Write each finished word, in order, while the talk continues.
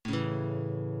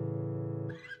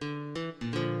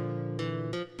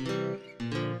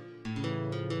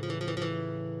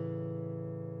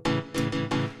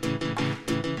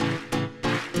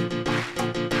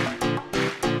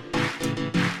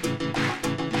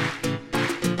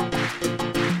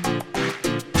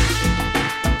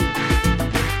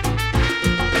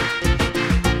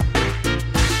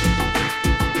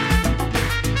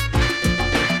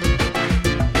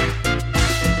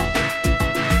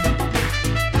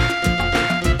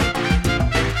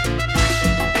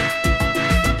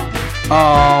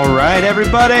All right,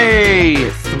 everybody.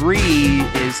 3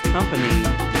 is company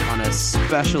on a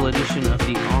special edition of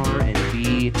the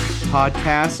R&B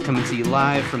podcast, coming to you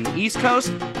live from the East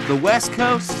Coast, the West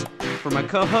Coast. For my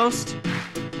co-host,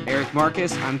 Eric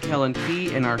Marcus, I'm Kellen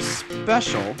Key, and our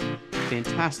special,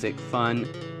 fantastic, fun,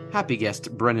 happy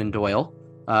guest, Brennan Doyle,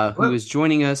 who is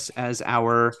joining us as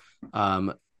our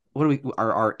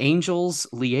our Angels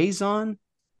liaison.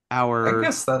 I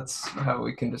guess that's how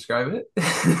we can describe it.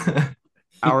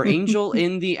 Our angel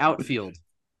in the outfield.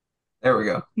 There we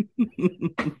go.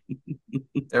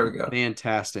 There we go.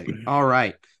 Fantastic. All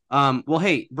right. Well,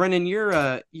 hey, Brennan, you're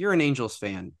an Angels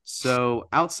fan. So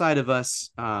outside of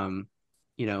us, asking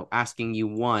you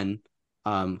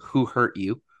who hurt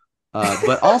you,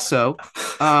 but also,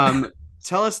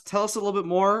 tell us a little bit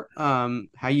more,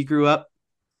 how you grew up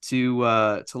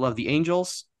to love the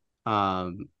Angels.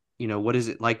 What is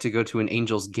it like to go to an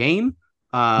Angels game?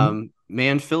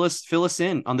 Man, fill us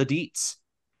in on the deets.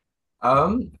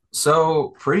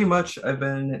 So pretty much I've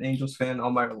been an Angels fan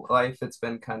all my life. It's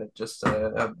been kind of just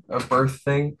a birth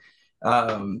thing.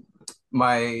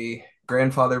 My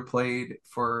grandfather played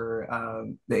for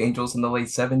the Angels in the late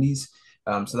 70s.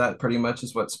 So that pretty much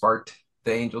is what sparked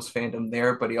the Angels fandom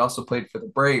there, but he also played for the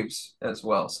Braves as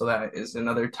well. So that is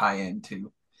another tie-in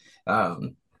to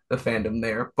the fandom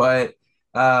there. But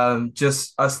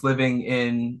just us living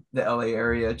in the LA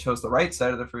area chose the right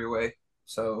side of the freeway,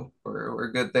 so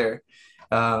we're good there.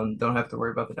 Don't have to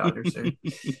worry about the Dodgers there.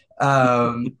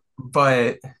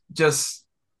 But just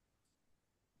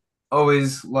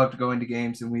always loved going to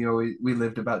games, and we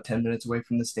lived about 10 minutes away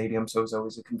from the stadium, so it was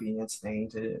always a convenience thing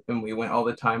and we went all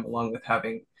the time, along with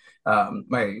having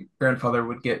my grandfather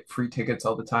would get free tickets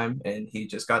all the time, and he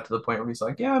just got to the point where he's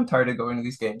like, yeah, I'm tired of going to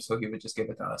these games, so he would just give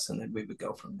it to us, and then we would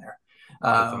go from there.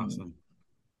 That's awesome.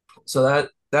 So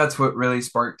that's what really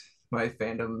sparked my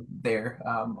fandom there,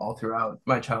 all throughout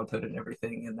my childhood and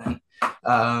everything. And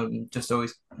then just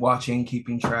always watching,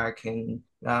 keeping track, and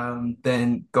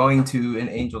then going to an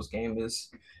Angels game is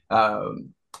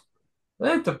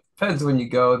it depends when you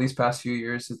go. These past few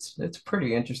years, it's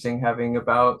pretty interesting having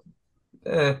about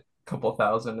a couple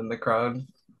thousand in the crowd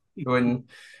when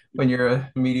you're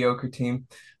a mediocre team.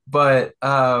 But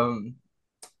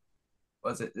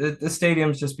was it the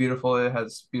stadium's just beautiful. It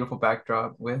has beautiful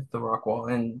backdrop with the rock wall,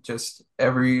 and just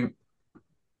every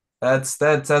I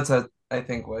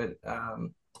think what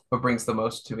brings the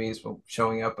most to me is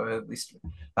showing up, at least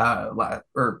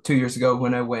 2 years ago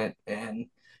when I went, and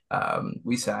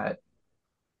we sat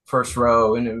first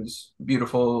row, and it was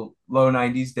beautiful low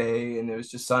 90s day, and it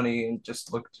was just sunny and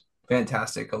just looked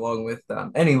fantastic, along with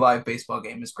any live baseball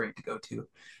game is great to go to.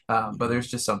 But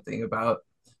there's just something about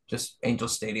just Angel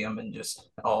Stadium and just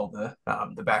all the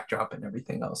backdrop and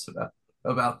everything else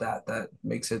about that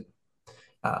makes it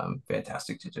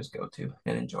fantastic to just go to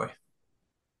and enjoy.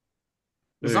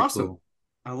 It's awesome. Cool.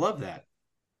 I love that.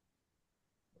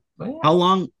 Yeah. How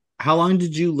long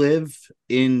did you live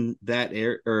in that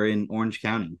area or in Orange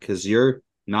County? Because you're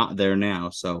not there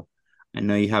now, so I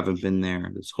know you haven't been there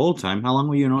this whole time. How long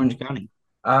were you in Orange County?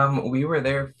 We were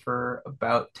there for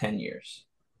about 10 years.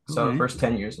 So the first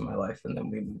 10 years of my life, and then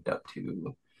we moved up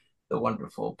to the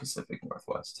wonderful Pacific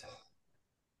Northwest.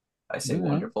 I say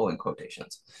wonderful in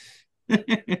quotations.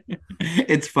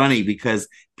 It's funny because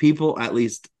people, at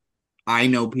least I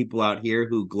know people out here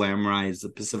who glamorize the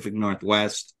Pacific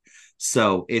Northwest.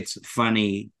 So it's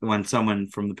funny when someone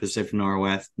from the Pacific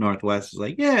Northwest is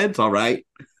like, yeah, it's all right.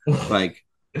 Like,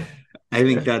 I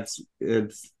think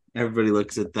it's everybody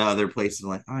looks at the other places and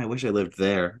like, oh, I wish I lived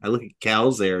there. I look at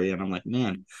Cal's area and I'm like,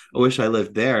 man, I wish I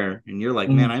lived there. And you're like,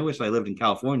 man, I wish I lived in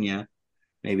California.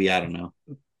 Maybe, I don't know.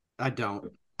 I don't.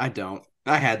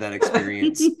 I had that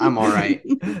experience. I'm all right.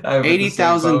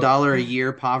 $80,000 a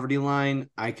year poverty line.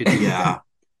 I could do that.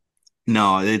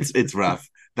 No, it's rough.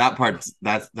 That part's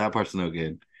no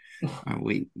good. I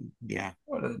won't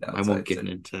get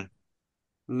into.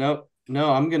 Nope.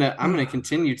 No, I'm gonna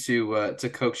continue to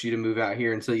coax you to move out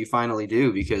here until you finally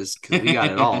do, because we got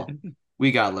it all.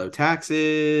 We got low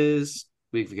taxes.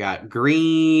 We've got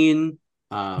green.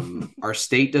 Our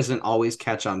state doesn't always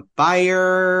catch on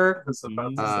fire.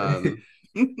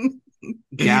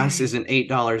 Gas isn't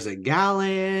 $8 a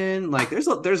gallon. Like there's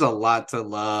a lot to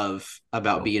love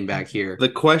about being back here. The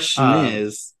question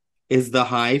is the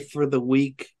high for the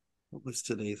week? What was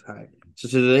today's high? So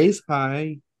today's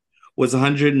high was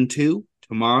 102.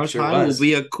 Tomorrow's high will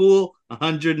be a cool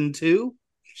 102.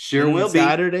 Sure will be.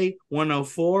 Saturday,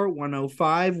 104,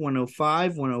 105,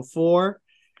 105, 104.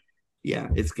 Yeah,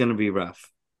 it's going to be rough.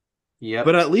 Yeah.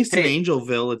 But at least in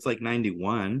Angelville, it's like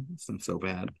 91. It's not so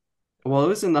bad. Well, it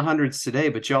was in the hundreds today,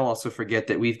 but y'all also forget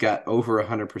that we've got over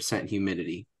 100%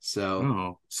 humidity. So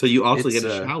Oh, so you also it's get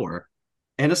a shower.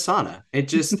 and a sauna. It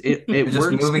It's just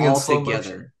works moving in all slow together.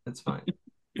 motion. It's fine.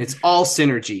 It's all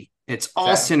synergy. It's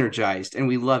all Exactly. synergized, and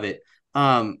we love it.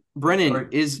 Brennan, Or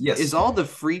is yes. all the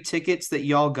free tickets that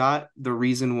y'all got the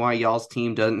reason why y'all's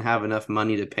team doesn't have enough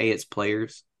money to pay its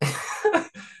players?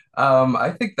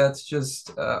 I think that's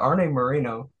just Arne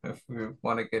Marino, if we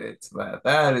want to get into that.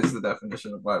 That is the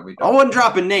definition of why we I don't wasn't have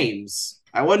dropping names.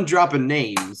 I wasn't dropping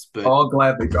names, but I'll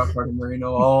gladly drop Arne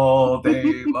Marino all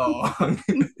day long.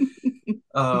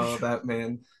 Oh, that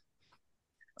man.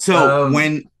 So Um,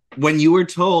 when you were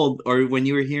told or when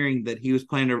you were hearing that he was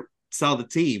planning to sell the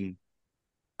team,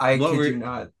 I what kid were you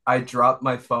not. I dropped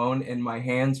my phone and my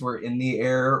hands were in the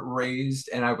air, raised,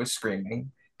 and I was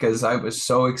screaming because I was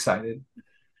so excited.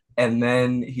 And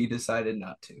then he decided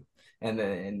not to. And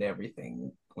then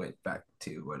everything went back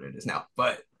to what it is now.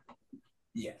 But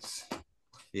yes.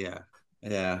 yeah.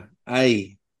 Yeah.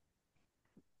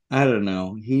 I don't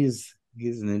know. He's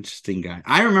an interesting guy.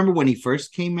 I remember when he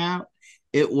first came out,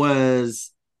 it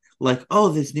was like, oh,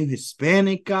 this new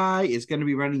Hispanic guy is going to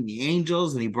be running the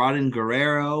Angels, and he brought in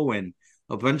Guerrero and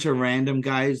a bunch of random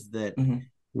guys that Mhm.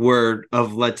 were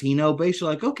of Latino base. You're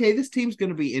like, okay, this team's going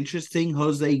to be interesting.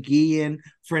 Jose Guillen,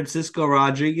 Francisco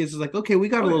Rodriguez is like, okay, we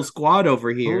got a Oh little yeah. squad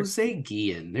over here. Jose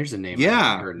Guillen. There's a name I haven't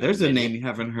Yeah, heard in a there's a name minute. you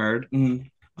haven't heard. Mhm.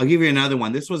 I'll give you another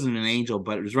one. This wasn't an Angel,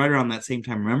 but it was right around that same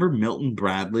time. Remember Milton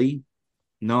Bradley?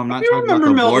 No, I'm not You talking about remember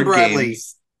the Milton board Bradley?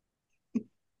 games.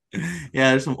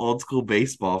 Yeah, there's some old school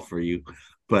baseball for you,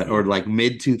 but or like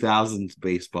mid 2000s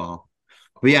baseball.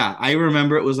 But yeah, I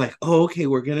remember it was like, oh, okay,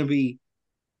 we're gonna be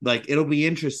like, it'll be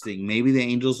interesting. Maybe the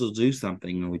Angels will do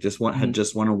something. And we had Mhm.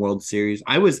 just won a World Series.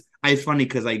 It's funny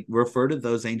because I refer to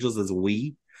those Angels as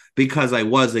we because I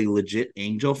was a legit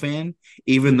Angel fan,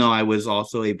 even Mhm. though I was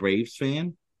also a Braves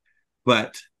fan.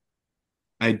 But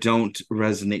I don't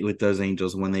resonate with those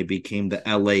Angels when they became the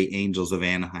LA Angels of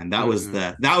Anaheim.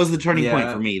 Mm-mm. That was the turning point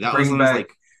for Yeah. me. That was when I was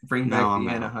like, Bring no, back I'm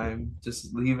the out. Anaheim.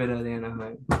 Just leave it at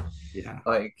Anaheim. Yeah.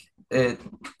 Like it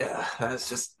yeah, that's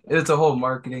just it's a whole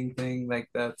marketing thing. Like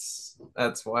that's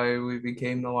why we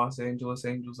became the Los Angeles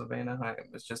Angels of Anaheim.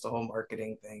 It's just a whole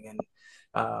marketing thing. And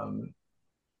um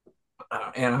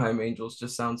Anaheim Angels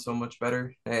just sound so much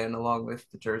better, and along with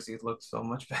the jersey, it looks so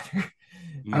much better.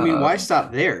 I mean, Mm-hmm. why Um,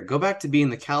 stop there? Go back to being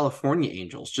the California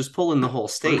Angels. Just pull in the whole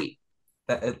for state,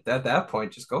 at that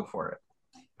point, just go for it.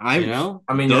 you I know?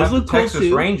 I mean, you those have the look cool Texas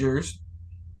too. Rangers,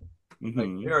 like they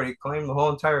Mm-hmm. already claimed the whole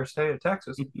entire state of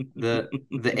Texas.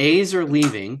 The A's are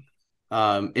leaving.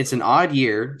 It's an odd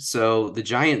year, so the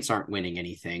Giants aren't winning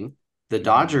anything. The Mm-hmm.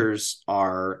 Dodgers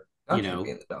are, Dodgers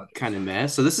being the kind Dodgers. of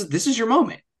mess. So this is your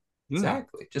moment. Yeah.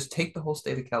 Exactly. Just take the whole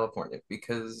state of California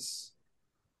because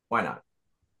why not? There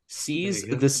Seize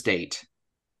you go. the state.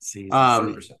 See,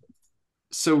 Um, 100%.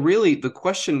 so really the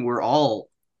question we're all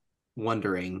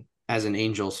wondering as an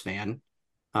Angels fan,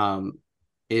 um,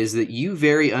 is that you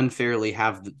very unfairly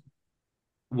have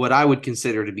what I would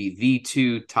consider to be the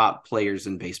two top players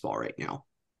in baseball right now.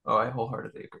 Oh, I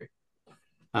wholeheartedly agree.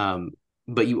 Um,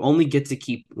 but you only get to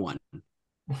keep one.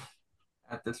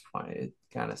 At this point, it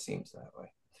kind of seems that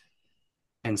way.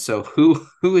 And so who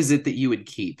is it that you would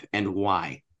keep and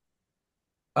why?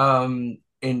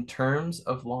 In terms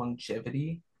of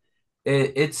longevity,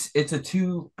 it's a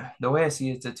two. The way I see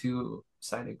it, it's a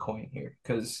two-sided coin here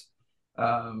because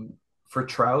um, for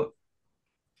Trout's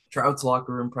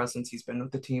locker room presence, he's been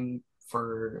with the team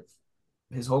for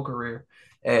his whole career,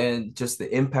 and just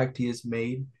the impact he has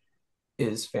made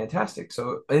is fantastic.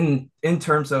 So in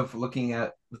terms of looking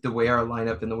at the way our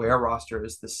lineup and the way our roster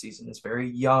is this season is very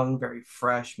young, very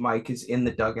fresh. Mike is in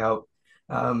the dugout.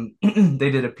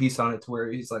 They did a piece on it to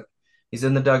where he's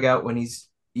in the dugout when he's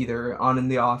either on in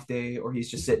the off day or he's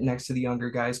just sitting next to the younger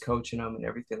guys coaching them and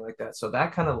everything like that. So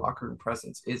that kind of locker room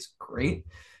presence is great.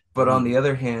 But on mm-hmm. the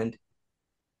other hand,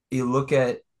 you look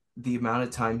at the amount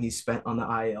of time he spent on the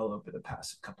IL over the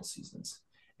past couple seasons,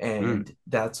 Mm. and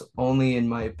that's only, in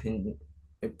my opinion,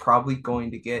 probably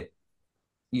going to get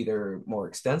either more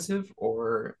extensive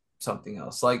or something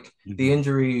else. Like the Mm-hmm.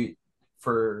 injury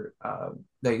for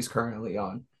that he's currently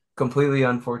on, completely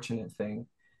unfortunate thing,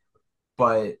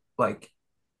 but like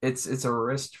it's a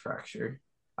wrist fracture.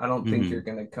 I don't think Mm-hmm. you're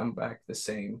gonna come back the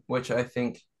same, which I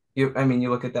think I mean, you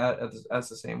look at that as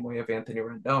the same way of Anthony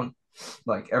Rendon.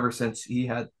 Like ever since he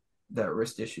had that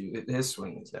wrist issue, his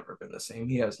swing has never been the same.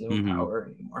 He has no Mm-hmm. power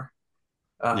anymore.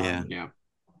 Yeah, Um, Yeah.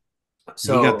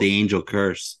 he got so the angel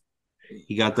curse.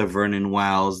 He got the Vernon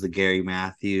Wells, the Gary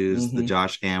Matthews, the Mhm.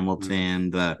 Josh Hamilton,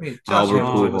 the I mean, Josh Albert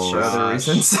Hamilton was for Pujols. other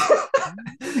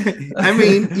reasons. I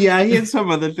mean, yeah, he had some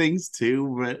other things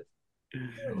too, but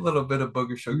a little bit of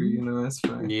booger sugar, that's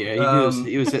fine. Yeah,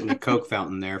 he was hitting the Coke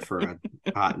fountain there for a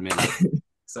hot minute.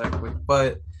 Exactly.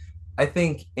 But I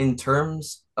think in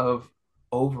terms of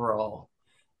overall,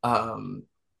 um,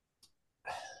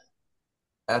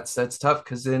 that's tough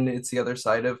because then it's the other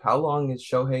side of how long is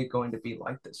Shohei going to be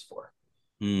like this for?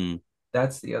 mm,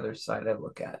 That's the other side I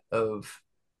look at of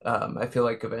I feel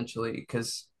like eventually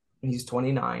because he's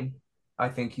 29, I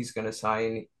think he's going to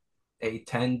sign a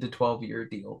 10 to 12 year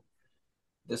deal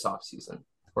this offseason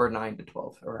or 9 to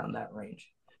 12 around that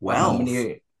range. But how 12.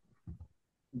 many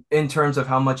in terms of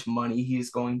how much money he's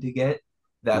going to get,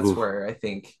 that's oof. where I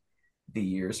think the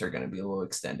years are going to be a little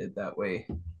extended that way.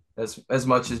 As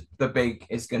much as the bank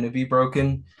is going to be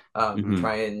broken, Mhm.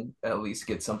 try and at least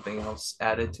get something else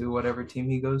added to whatever team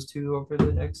he goes to over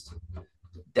the next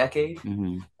decade.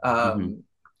 Mhm. Mhm. Um,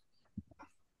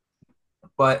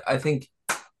 but I think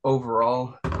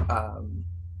overall,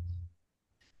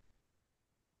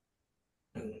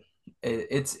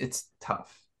 it's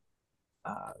tough.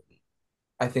 Uh,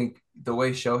 I think the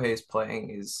way Shohei is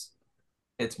playing is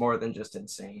it's more than just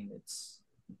insane. It's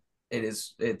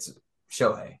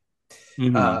Shohei.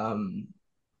 Mhm. Um,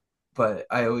 but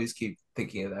I always keep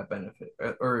thinking of that benefit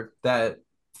or that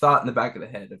thought in the back of the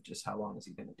head of just how long is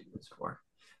he going to do this for?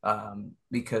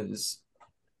 Because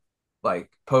like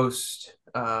post,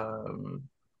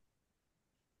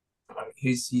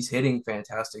 he's hitting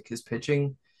fantastic. His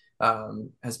pitching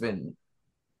has been,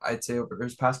 I'd say, over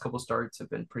his past couple starts have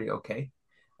been pretty okay.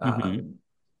 Mhm. Um,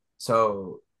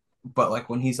 so, but like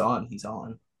when he's on,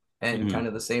 and Mhm. kind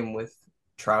of the same with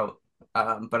Trout.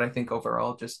 But I think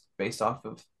overall, just based off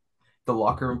of the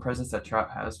locker room presence that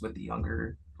Trout has with the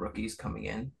younger rookies coming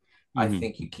in, I Mhm.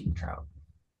 think you keep Trout.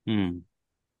 Mhm.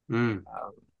 Mm,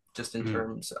 Um, just in mm.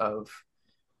 terms of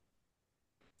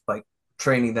like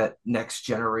training that next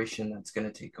generation that's going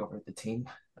to take over the team.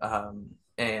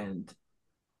 And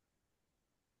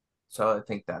so I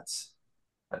think that's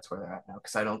where they're at now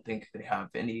because I don't think they have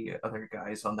any other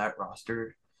guys on that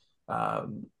roster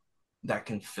um, that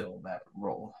can fill that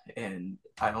role. And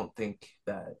I don't think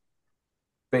that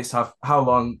based off how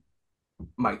long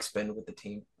Mike's been with the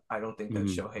team, I don't think that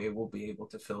Mhm. Shohei will be able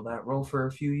to fill that role for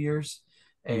a few years.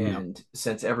 Mhm. And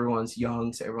since everyone's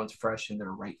young, so everyone's fresh in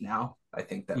there right now, I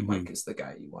think that Mike Mhm. is the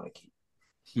guy you want to keep.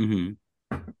 Mhm.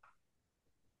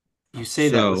 You say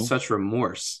that with So, such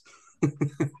remorse.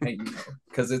 And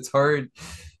because it's hard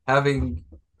having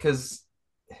because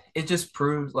it just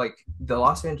proves like the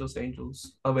Los Angeles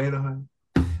Angels of Anaheim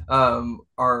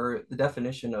are the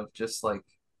definition of just like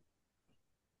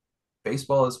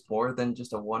baseball is more than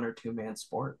just a 1 or 2 man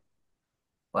sport.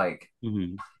 Like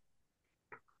mhm.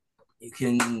 you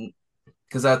can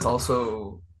because that's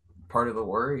also part of the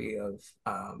worry of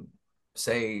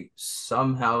say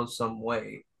somehow some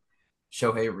way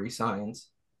Shohei resigns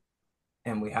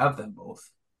and we have them both.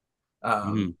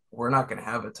 Mhm. We're not going to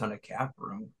have a ton of cap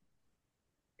room,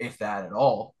 if that at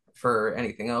all, for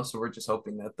anything else. So we're just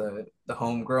hoping that the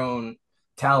homegrown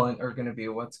talent are going to be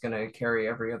what's going to carry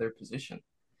every other position,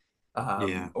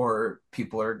 Yeah. or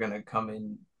people are going to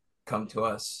come to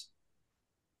us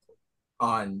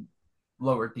on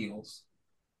lower deals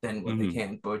than what they Mhm.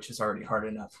 can, which is already hard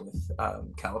enough with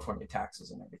California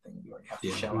taxes and everything. You already have to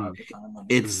Yeah. shell Mm. out a ton of money.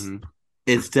 It's Mm-hmm.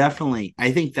 it's definitely,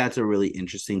 I think that's a really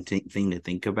interesting thing to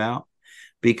think about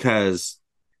because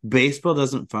baseball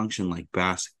doesn't function like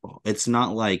basketball. It's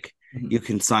not like Mm-hmm. you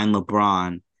can sign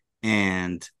LeBron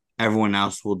and everyone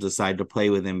else will decide to play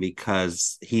with him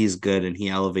because he's good and he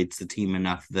elevates the team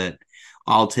enough that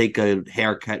I'll take a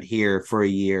haircut here for a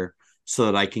year so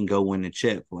that I can go win a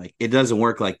chip. Like it doesn't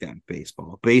work like that in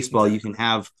baseball. Baseball, you Exactly. can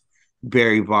have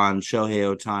Barry Bonds,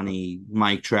 Shohei Ohtani,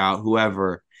 Mike Trout,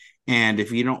 whoever. And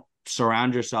if you don't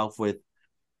surround yourself with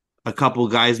a couple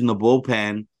guys in the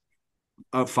bullpen,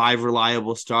 5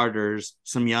 reliable starters,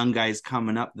 some young guys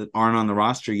coming up that aren't on the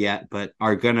roster yet, but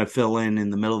are going to fill in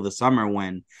the middle of the summer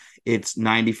when it's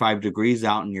 95 degrees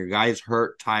out and your guy's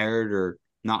hurt, tired, or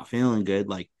not feeling good.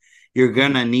 Like you're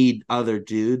going to need other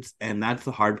dudes. And that's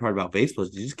the hard part about baseball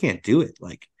is you just can't do it.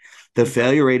 Like the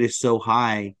failure rate is so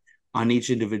high on each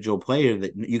individual player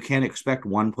that you can't expect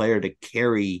one player to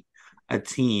carry a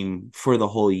team for the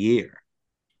whole year.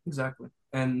 Exactly.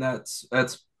 And that's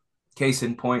case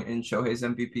in point in Shohei's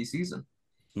MVP season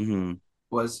Mm-hmm.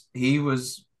 was he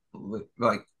was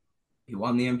like he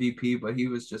won the MVP, but he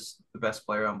was just the best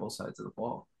player on both sides of the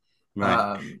ball. Right.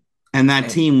 Um, And that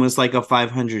and team was like a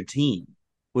 500 team,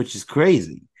 which is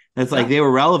crazy It's like they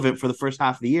were relevant for the first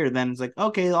half of the year. Then it's like,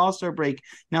 okay, the All-Star break.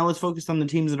 Now let's focus on the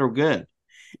teams that are good.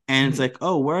 And it's like,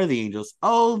 oh, where are the Angels?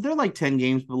 Oh, they're like 10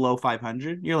 games below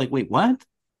 500. You're like, wait, what?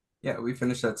 Yeah, we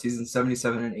finished that season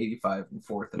 77 and 85 and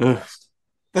fourth in the West.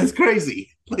 That's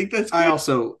crazy. Like that's crazy.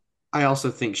 I also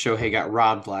think Shohei got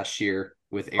robbed last year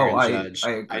with Aaron Judge.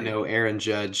 I know Aaron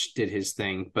Judge did his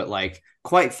thing, but like,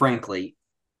 quite frankly,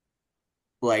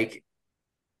 like,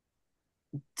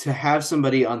 to have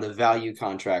somebody on the value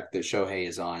contract that Shohei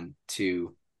is on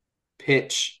to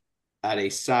pitch at a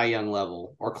Cy Young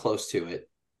level or close to it,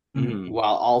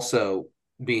 while also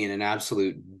being an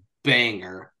absolute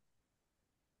banger.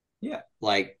 Yeah.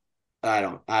 Like, I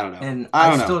don't know. And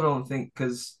I still don't think,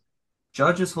 because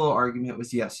Judge's whole argument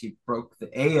was, yes, he broke the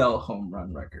AL home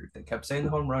run record. They kept saying the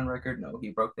home run record. No,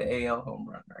 he broke the AL home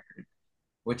run record,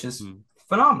 which is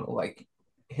phenomenal. Like,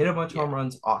 hit a bunch of home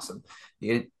runs, awesome.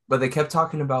 But they kept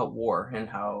talking about WAR and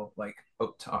how like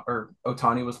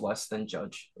Ohtani was less than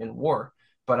Judge in WAR.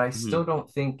 But I still don't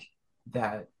think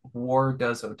that WAR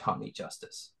does Ohtani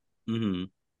justice.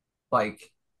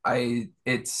 Like,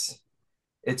 it's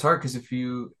hard because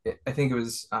I think it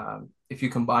was if you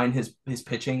combine his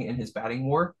pitching and his batting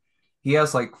WAR, he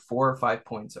has like 4 or 5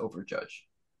 points over Judge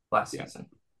last season.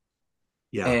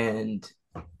 Yeah, and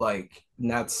like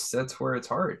that's where it's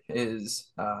hard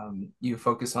is you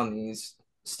focus on these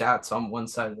stats on one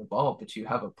side of the ball, but you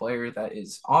have a player that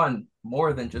is on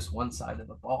more than just one side of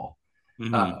the ball.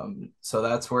 So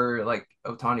that's where like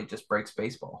Ohtani just breaks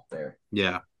baseball there.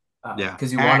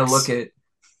 Because you want to look at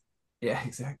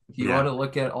exactly. You want to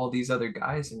look at all these other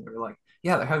guys and they're like,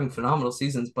 yeah, they're having phenomenal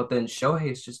seasons, but then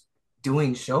Shohei is just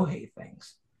doing Shohei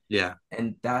things. Yeah.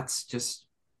 And that's just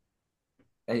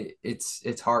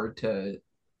it's hard to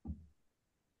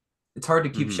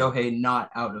keep Shohei not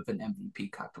out of an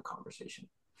MVP type of conversation.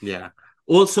 Yeah.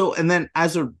 Well, so and then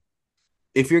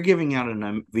if you're giving out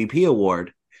an MVP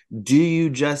award, do you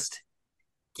just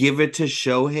give it to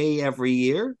Shohei every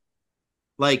year?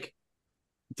 Like,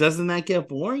 doesn't that get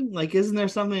boring? Like, isn't there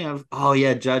something of, oh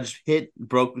yeah, Judge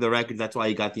broke the record, that's why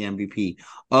he got the MVP.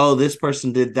 Oh, this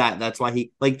person did that, that's why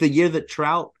he, like the year that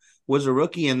Trout was a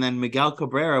rookie and then Miguel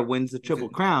Cabrera wins the Triple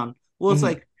Crown. Well, it's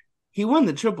like he won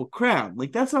the Triple Crown.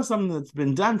 Like, that's not something that's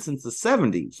been done since the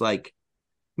 70s. Like,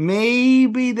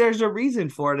 maybe there's a reason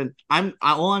for it, and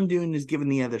all I'm doing is giving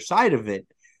the other side of it.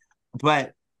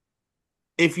 But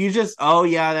if you just, oh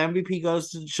yeah, the MVP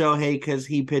goes to Shohei because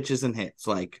he pitches and hits,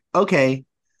 like, okay,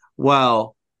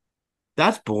 well,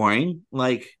 that's boring.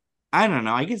 Like, I don't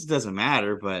know. I guess it doesn't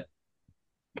matter, but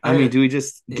I mean, do we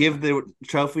just give the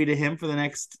trophy to him for the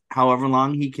next however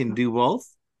long he can do both?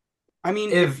 I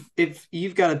mean, if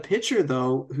you've got a pitcher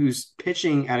though who's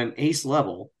pitching at an ace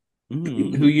level,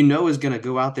 who you know is going to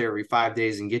go out there every 5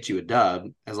 days and get you a dub,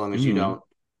 as long as you don't,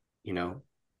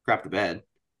 crap the bed.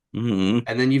 And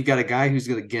then you've got a guy who's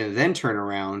going to then turn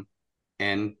around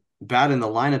and bat in the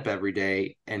lineup every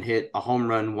day and hit a home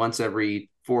run once every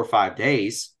 4 or 5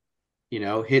 days.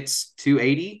 Hits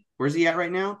 280. Where's he at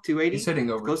right now? 280. He's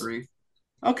hitting over 3.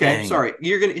 Okay, dang. Sorry,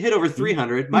 you're going to hit over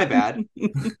 300. My bad.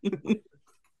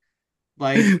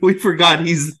 Like, we forgot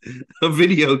he's a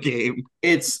video game.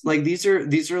 It's like these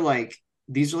are like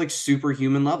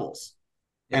superhuman levels,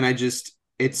 and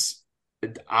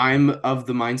I'm of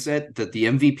the mindset that the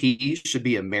MVP should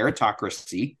be a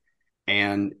meritocracy,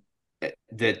 and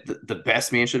that the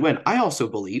best man should win. I also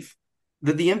believe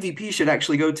that the MVP should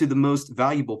actually go to the most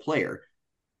valuable player,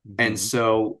 and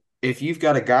so if you've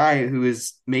got a guy who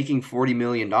is making $40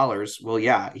 million, well,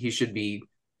 yeah, he should be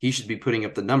putting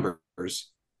up the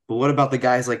numbers. But what about the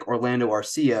guys like Orlando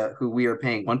Arcia, who we are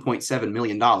paying $1.7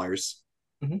 million,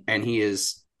 and he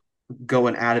is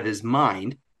going out of his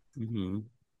mind?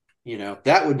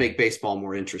 That would make baseball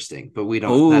more interesting, but we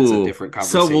don't. That's a different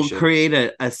conversation. So we'll create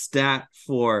a stat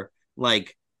for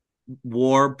like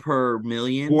WAR per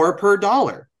million, WAR per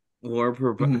dollar, WAR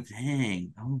per.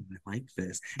 Dang, I like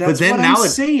this. That's but then what I'm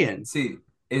saying. See,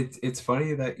 it's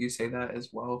funny that you say that as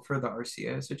well for the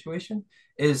Arcia situation.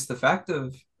 Is the fact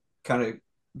of kind of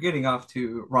getting off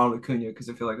to Ronald Acuna, because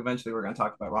I feel like eventually we're going to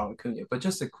talk about Ronald Acuna, but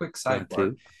just a quick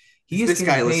sidebar. This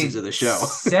guy listens to the show.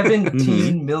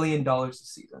 $17 million a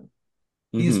season.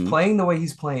 He's playing the way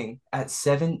he's playing at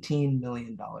 $17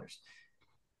 million.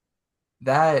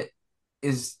 That's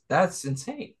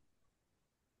insane.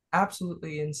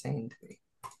 Absolutely insane to me.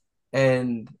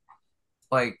 And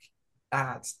like,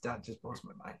 that just blows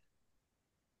my mind.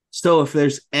 So if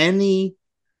there's any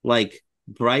like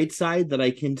bright side that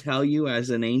I can tell you as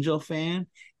an Angel fan,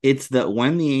 it's that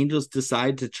when the Angels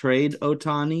decide to trade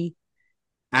Ohtani,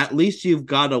 at least you've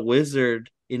got a wizard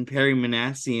in Perry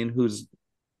Manassian who's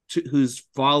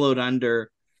followed under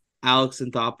Alex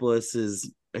Anthopoulos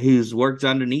who's worked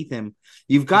underneath him.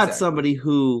 You've got somebody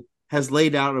who has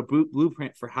laid out a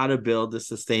blueprint for how to build a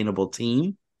sustainable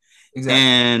team. Exactly.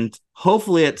 And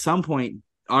hopefully at some point,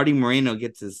 Artie Moreno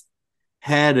gets his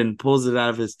head and pulls it out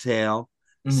of his tail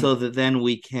so that then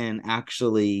we can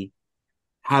actually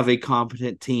have a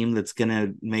competent team that's going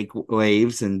to make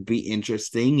waves and be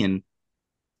interesting. And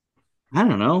I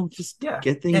don't know, just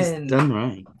get things done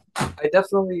right.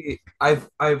 I've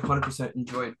 100%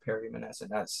 enjoyed Perry Manasseh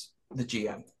as the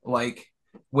GM. Like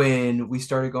when we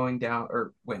started going down,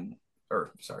 when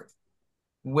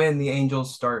the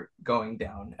Angels start going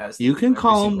down as you can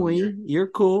call them we. Year. You're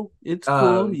cool. It's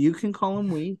cool. You can call them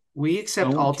we. We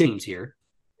accept all teams here,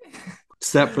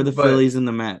 except for the Phillies and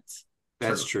the Mets.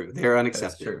 That's true. They're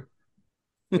unaccepted. That's true.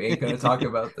 We ain't gonna talk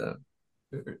about them.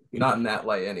 Not in that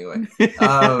light, anyway.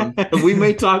 We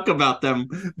may talk about them,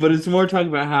 but it's more talking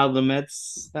about how the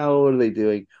Mets. What are they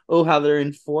doing? Oh, how they're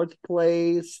in 4th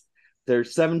place. They're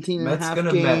 17 and a half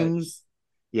games.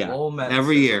 Yeah, Mets,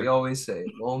 every year. We always say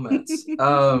Lowell Mets.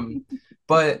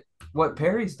 But what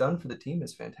Perry's done for the team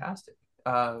is fantastic.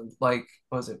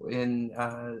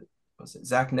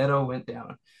 Zach Neto went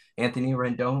down, Anthony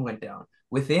Rendon went down.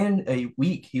 Within a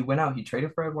week, he went out. He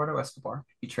traded for Eduardo Escobar.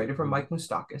 He traded for Mike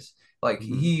Moustakas.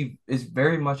 He is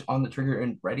very much on the trigger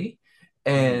and ready.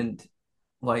 And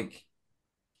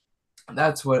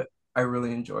that's what I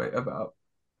really enjoy about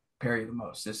Perry the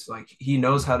most. It's he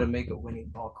knows how to make a winning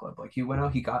ball club. He went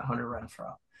out, he got Hunter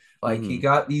Renfroe. He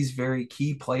got these very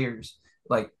key players.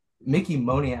 Mickey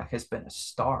Moniak has been a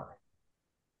star,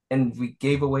 and we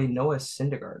gave away Noah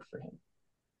Syndergaard for him.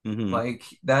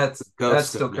 That's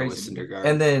still crazy.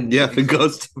 And then the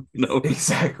ghost of Noah.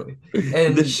 Exactly.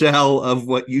 And the shell of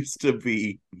what used to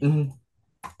be. And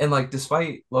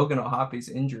despite Logan O'Hoppy's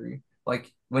injury,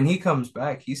 when he comes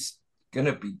back, he's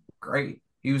gonna be great.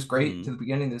 He was great to the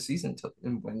beginning of the season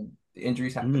when the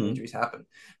injuries happen.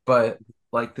 But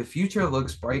the future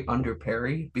looks bright under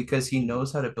Perry because he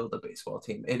knows how to build a baseball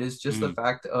team. It is just the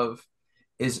fact of,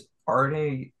 are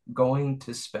they going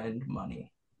to spend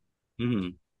money?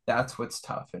 That's what's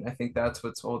tough. And I think that's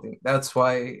what's holding. That's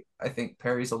why I think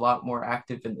Perry's a lot more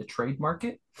active in the trade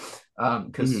market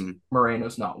because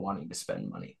Moreno's not wanting to spend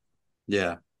money.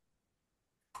 Yeah.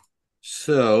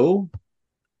 So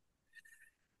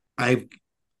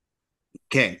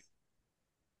okay.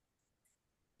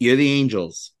 You're the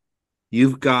Angels.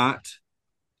 You've got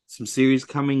some series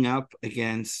coming up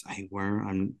against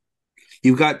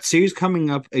You've got series coming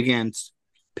up against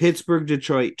Pittsburgh,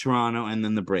 Detroit, Toronto, and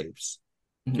then the Braves.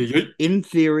 In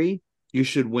theory, you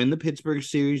should win the Pittsburgh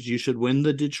series. You should win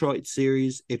the Detroit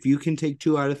series. If you can take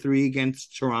 2 out of 3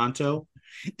 against Toronto,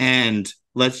 and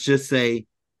let's just say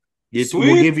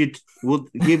we'll give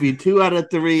you 2 out of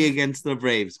 3 against the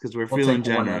Braves because we're feeling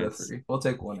generous. We'll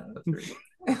take 1 out of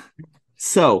 3.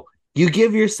 So you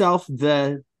give yourself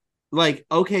the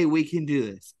okay, we can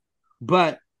do this,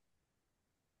 but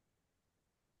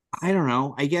I don't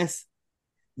know. I guess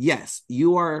yes,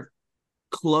 you are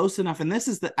close enough, and this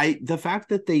is the fact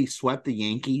that they swept the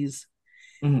Yankees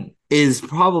is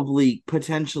probably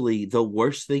potentially the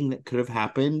worst thing that could have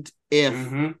happened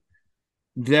if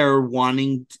they're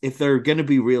going to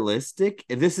be realistic.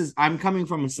 I'm coming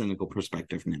from a cynical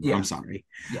perspective now. Yeah. I'm sorry.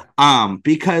 Yeah.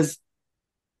 Because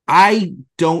I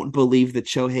don't believe that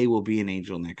Shohei will be an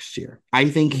Angel next year. I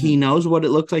think he knows what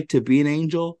it looks like to be an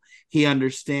Angel. He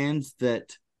understands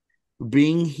that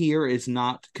being here is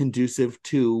not conducive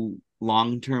to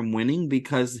long-term winning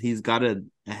because he's got a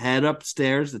head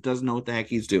upstairs that doesn't know what the heck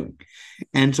he's doing.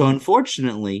 And so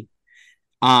unfortunately,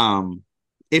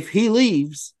 if he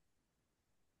leaves,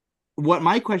 what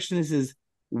my question is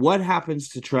what happens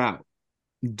to Trout?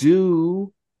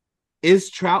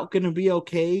 Is Trout going to be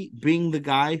okay being the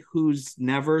guy who's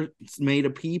never made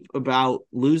a peep about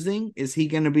losing? Is he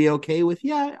going to be okay with,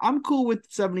 I'm cool with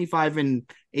 75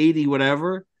 and 80,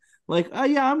 whatever?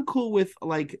 I'm cool with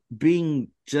being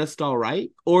just all right.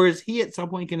 Or is he at some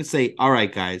point going to say, all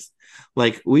right, guys,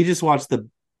 we just watched the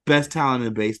best talent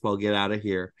in baseball get out of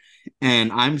here.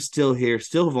 And I'm still here,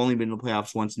 still have only been in the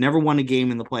playoffs once, never won a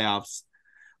game in the playoffs.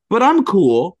 But I'm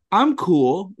cool. I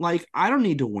don't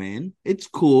need to win. It's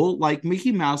cool.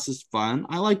 Mickey Mouse is fun.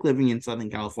 I like living in Southern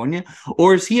California.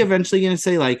 Or is he eventually going to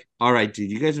say, all right,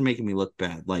 dude, you guys are making me look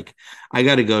bad. I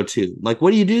got to go too. What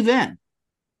do you do then?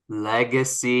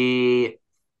 Legacy.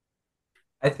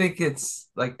 I think it's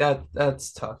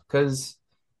that's tough because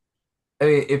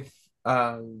if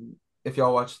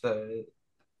y'all watch it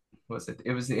was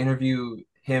the interview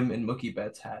him and Mookie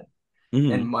Betts had.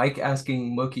 And Mike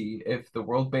asking Mookie if the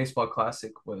World Baseball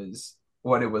Classic was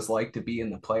what it was like to be in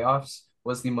the playoffs.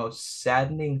 was the most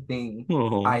saddening thing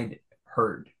Oh. I'd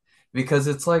heard, because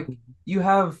it's like you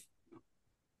have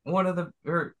one of the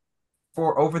or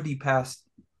for over the past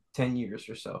 10 years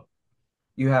or so,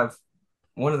 you have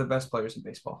one of the best players in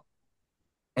baseball,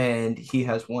 and he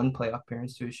has one playoff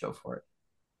appearance to show for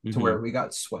it, to where Mm-hmm. we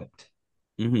got swept.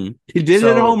 Mm-hmm. He did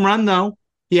hit a home So run though.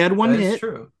 He had one that is hit.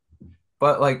 true.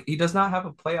 But like he does not have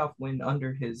a playoff win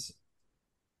under his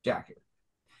jacket.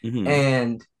 Mm-hmm.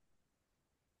 And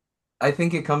I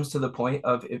think it comes to the point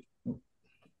of, if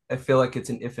I feel like it's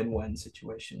an if and when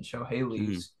situation. Shohei Mm-hmm.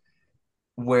 leaves,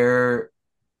 where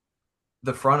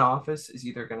the front office is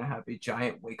either going to have a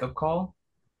giant wake up call,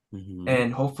 Mm-hmm.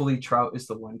 and hopefully Trout is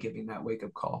the one giving that wake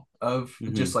up call of,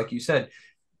 Mm-hmm. just like you said,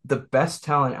 the best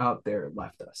talent out there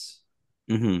left us.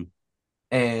 Mm-hmm.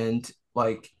 And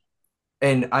like,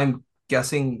 and I'm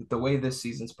guessing the way this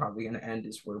season's probably going to end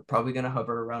is we're probably going to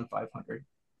hover around 500.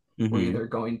 We're Mm-hmm. either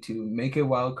going to make a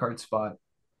wild card spot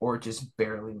or just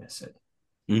barely miss it.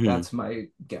 Mm-hmm. That's my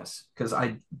guess, because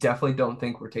I definitely don't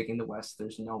think we're taking the West.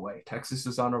 There's no way. Texas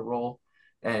is on a roll,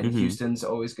 and Mm-hmm. Houston's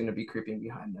always going to be creeping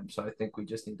behind them. So I think we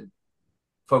just need to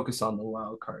focus on the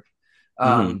wild card.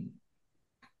 Mm-hmm.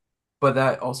 But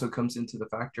that also comes into the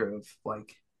factor of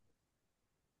like,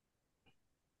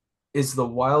 is the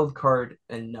wild card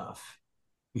enough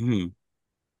Mm-hmm.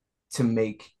 to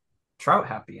make Trout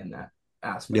happy in that Yeah.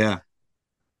 aspect?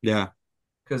 Yeah.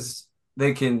 Because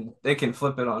they can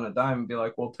flip it on a dime and be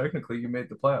like, well, technically you made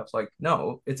the playoffs. Like,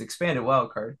 no, it's expanded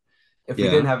wild card. If we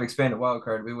Yeah. didn't have expanded wild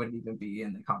card, we wouldn't even be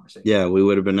in the conversation. Yeah. We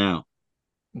would have been out.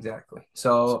 Exactly. That's a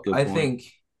So good point.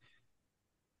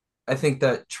 I think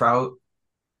that Trout,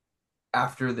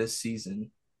 after this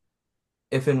season,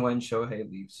 if and when Shohei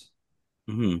leaves,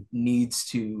 Mm-hmm. needs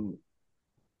to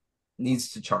be the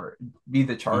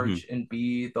Mm-hmm. charge and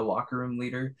be the locker room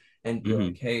leader, and be Mm-hmm.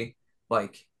 like, hey,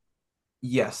 like,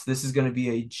 yes, this is going to be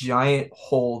a giant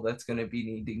hole that's going to be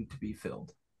needing to be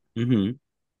filled, Mm-hmm.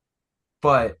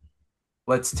 but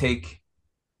let's take,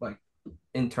 like,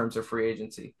 in terms of free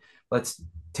agency, let's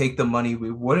take the money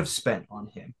we would have spent on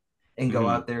him and go Mm-hmm.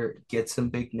 out there, get some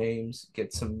big names,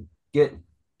 get some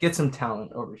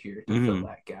talent over here to fill Mm-hmm.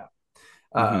 that gap.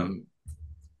 Mm-hmm. um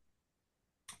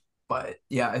but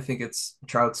yeah, I think it's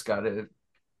Trout's got to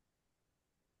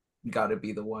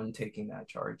be the one taking that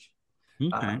charge.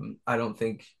 Okay. I don't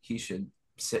think he should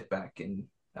sit back and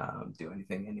do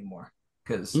anything anymore,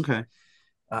 because Okay.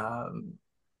 um,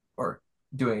 or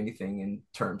doing anything in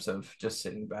terms of just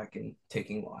sitting back and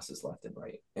taking losses left and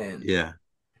right. Yeah.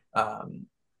 Um,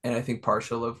 and I think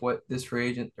partial of what this free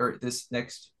agent or this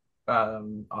next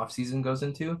off season goes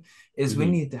into is we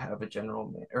Mm-hmm. need to have a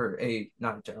or a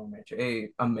not a general manager,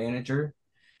 a manager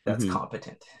that's Mm-hmm.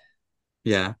 competent.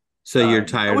 Yeah. So you're That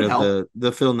tired would of help.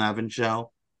 the Phil Nevin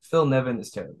show? Phil Nevin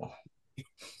is terrible.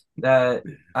 That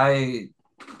I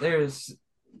there's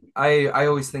I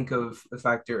always think of the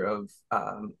factor of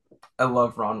I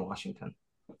love Ron Washington.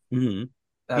 Mm-hmm.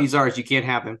 That He's ours. You can't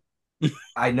have him.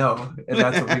 I know, and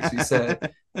that's what makes me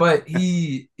sad. But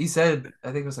he said,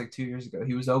 I think it was like 2 years ago,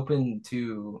 he was open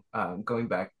to going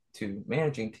back to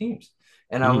managing teams.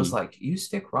 And I was Mm-hmm. like, you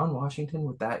stick Ron Washington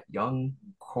with that young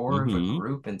core of a Mm-hmm.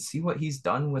 group and see what he's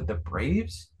done with the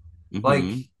Braves. Like,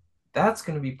 Mm-hmm. that's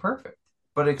going to be perfect.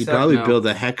 But Could except, probably No, build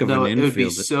a heck of an no, it would be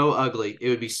infield. so ugly. It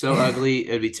would be so ugly.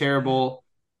 It would be terrible.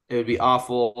 It would be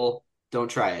awful. Don't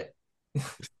try it.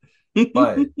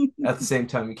 but at the same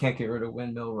time, you can't get rid of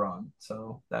Windmill Ron.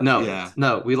 So that's No, Yeah. great.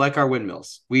 no, we like our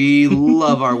windmills. We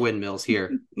love our windmills here.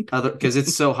 Because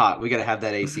it's so hot. We got to have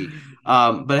that AC.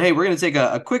 But hey, we're going to take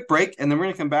a quick break, and then we're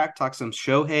going to come back, talk some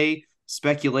Shohei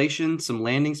speculation, some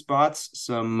landing spots,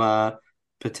 some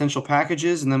potential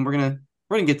packages, and then we're gonna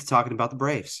get to talking about the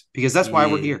Braves, because that's why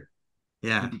we're Yeah. here.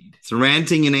 Yeah. Indeed. It's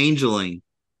ranting and angeling.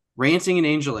 Ranting and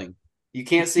angeling. You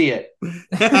can't see it.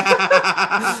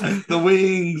 The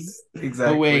wings.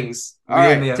 Exactly. The wings. All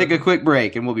We in right, the take a quick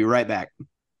break, and we'll be right back.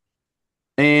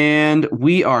 And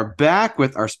we are back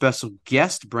with our special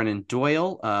guest, Brennan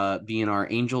Doyle, being our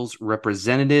Angels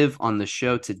representative on the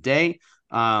show today.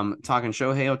 Talking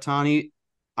Shohei Ohtani.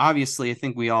 Obviously, I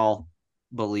think we all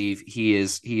believe he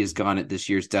is gone at this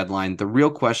year's deadline. The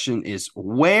real question is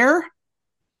where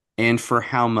and for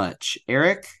how much.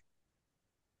 Eric,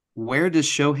 where does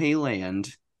Shohei land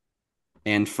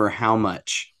and for how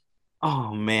much?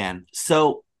 Oh man.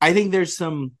 So I think there's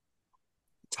some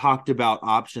talked about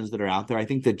options that are out there. I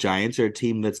think the Giants are a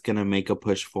team that's going to make a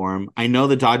push for him. I know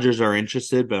the Dodgers are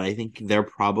interested, but I think they're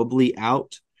probably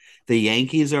out. The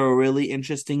Yankees are a really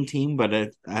interesting team,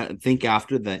 but I think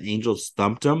after the Angels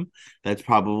thumped them, that's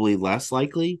probably less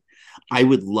likely. I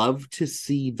would love to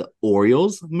see the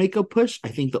Orioles make a push. I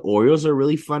think the Orioles are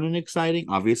really fun and exciting.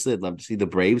 Obviously, I'd love to see the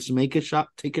Braves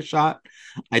take a shot.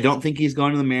 I don't think he's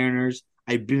going to the Mariners.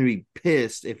 I'd be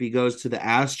pissed if he goes to the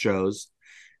Astros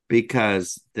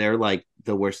because they're like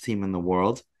the worst team in the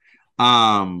world.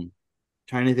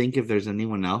 Trying to think if there's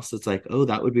anyone else that's like, oh,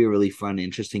 that would be a really fun,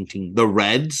 interesting team. The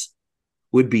Reds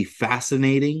would be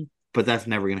fascinating, but that's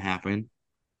never going to happen.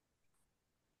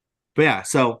 But yeah,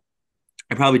 so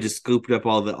I probably just scooped up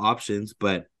all the options,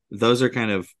 but those are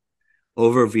kind of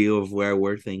overview of where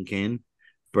we're thinking.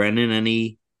 Brennan,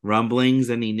 any rumblings,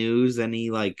 any news, any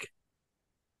like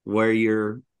where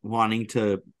you're wanting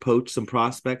to poach some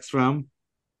prospects from?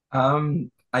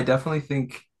 I definitely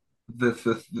think the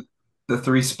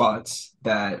three spots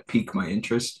that pique my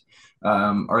interest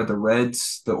are the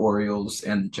Reds, the Orioles,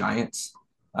 and the Giants.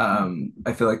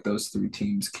 I feel like those three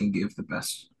teams can give the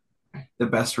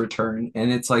best return,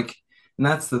 and it's like, and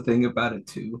that's the thing about it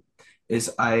too,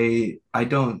 is I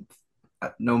don't,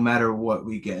 no matter what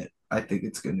we get, I think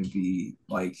it's going to be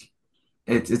like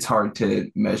it's hard to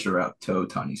measure up to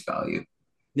Ohtani's value.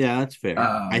 Yeah, that's fair.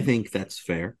 I Um, think that's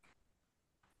fair.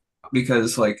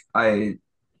 because like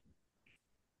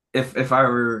if I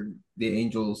were the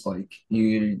Angels, like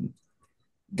you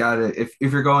gotta if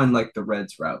you're going like the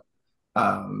Reds route,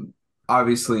 um,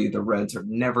 obviously the Reds are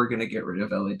never gonna get rid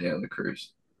of Ellie De La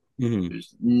Cruz. Mm-hmm.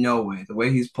 There's no way. The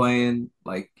way he's playing,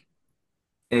 like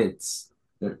it's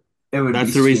it would be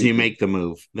That's the reason you stupid. make the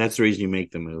move. That's the reason you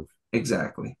make the move.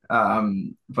 Exactly.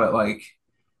 But like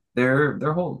their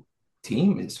whole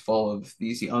team is full of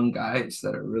these young guys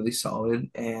that are really solid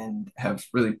and have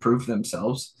really proved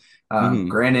themselves. Mm-hmm.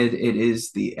 Granted, it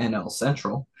is the NL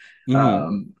Central,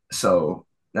 Mm-hmm. so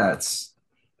that's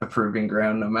a proving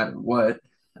ground no matter what.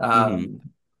 Mm-hmm. Um,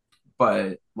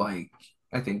 but like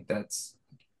I think that's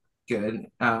good.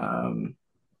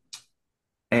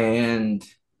 And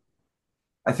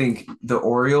I think the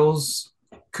Orioles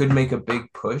could make a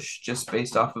big push just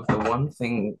based off of the one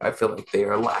thing I feel like they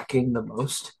are lacking the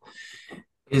most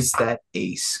is that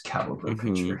ace caliber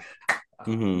Mm-hmm. pitcher.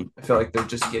 Mm-hmm. I feel like they're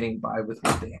just getting by with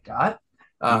what they got.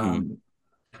 Mm-hmm. Um,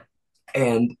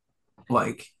 and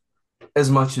like, as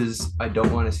much as I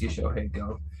don't want to see Shohei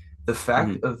go, the fact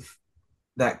Mm-hmm. of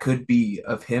that could be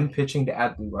of him pitching to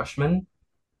Adley Rushman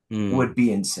Mm-hmm. would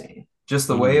be insane. Just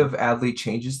the way Mm-hmm. of Adley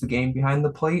changes the game behind the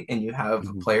plate, and you have a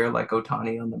Mm-hmm. player like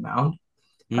Ohtani on the mound.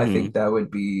 I Mm-hmm. think that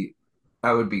would be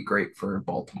great for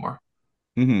Baltimore.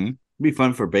 Mm-hmm. Be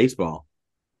fun for baseball.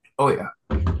 Oh yeah,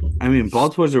 I mean,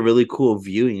 Baltimore's a really cool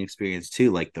viewing experience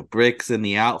too. Like the bricks in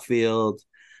the outfield,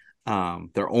 their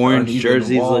the orange uneven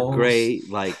jerseys look walls. great.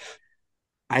 Like,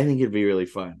 I think it'd be really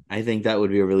fun. I think that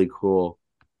would be a really cool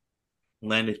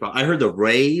landing spot. I heard the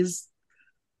Rays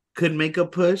could make a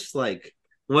push. Like,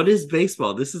 what is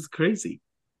baseball? This is crazy.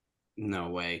 No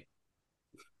way.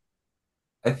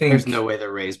 I There's think no way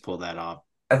the Rays pull that off.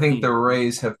 I think the Mm.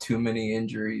 Rays have too many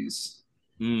injuries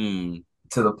Mm.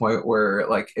 to the point where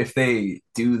like if they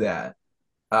do that,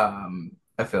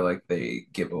 I feel like they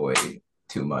give away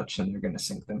too much and they're gonna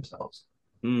sink themselves.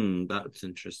 That's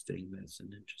interesting. That's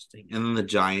an interesting. And then the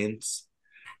Giants,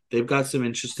 they've got some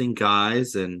interesting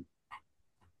guys, and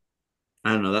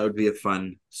I don't know. That would be a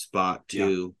fun spot Yeah.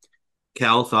 too.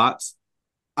 Cal, thoughts?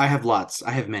 I have lots.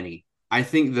 I have many. I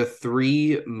think the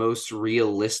three most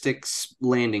realistic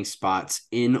landing spots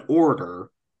in order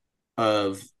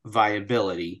of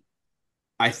viability,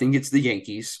 I think it's the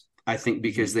Yankees. I think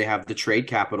because Mm-hmm. they have the trade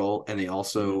capital and they Mm-hmm.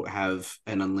 also have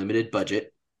an unlimited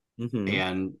budget, Mm-hmm.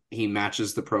 and he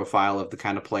matches the profile of the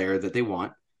kind of player that they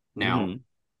want. Now, Mm-hmm.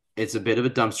 it's a bit of a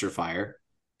dumpster fire,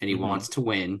 and he Mm-hmm. wants to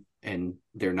win, and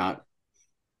they're not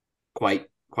quite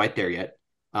there yet.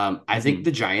 I think Mm-hmm.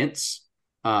 the Giants.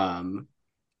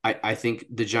 I think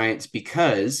the Giants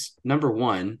because number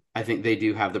one, I think they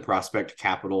do have the prospect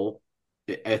capital.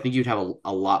 I think you'd have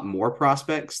a lot more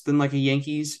prospects than like a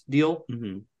Yankees deal. Mm-hmm.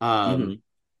 Mm-hmm. Um,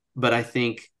 but I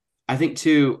think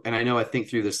too, and I know I think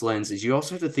through this lens is you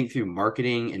also have to think through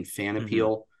marketing and fan Mm-hmm.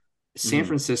 appeal. San Mm-hmm.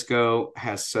 Francisco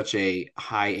has such a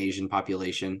high Asian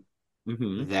population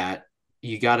Mm-hmm. that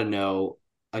you got to know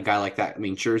a guy like that. I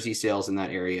mean, jersey sales in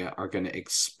that area are going to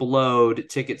explode.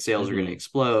 Ticket sales are going to Mm-hmm.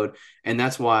 explode, and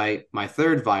that's why my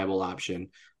third viable option,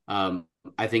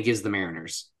 I think, is the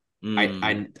Mariners.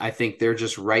 Mm-hmm. I think they're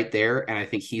just right there, and I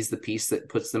think he's the piece that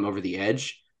puts them over the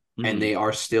edge, and Mm-hmm. they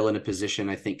are still in a position.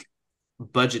 I think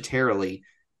budgetarily,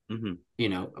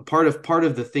 Mm-hmm. part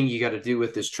of the thing you got to do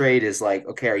with this trade is like,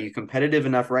 okay, are you competitive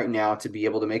enough right now to be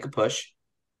able to make a push?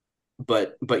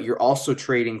 But you're also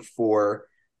trading for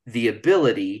the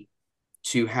ability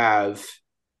to have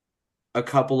a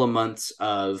couple of months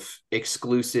of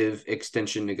exclusive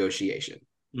extension negotiation.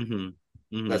 Mm-hmm.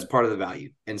 Mm-hmm. That's part of the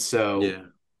value. And so, Yeah.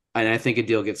 and I think a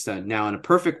deal gets done. Now, in a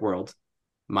perfect world,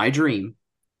 my dream,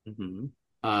 Mm-hmm.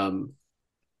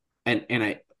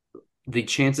 and the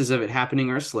chances of it happening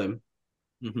are slim.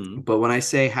 Mm-hmm. But when I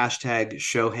say hashtag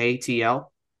Shohei TL,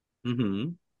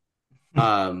 Mm-hmm.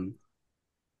 um,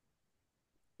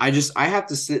 I have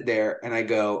to sit there and I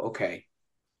go, okay,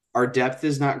 our depth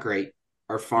is not great.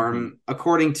 Our Mm-hmm. farm,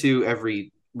 according to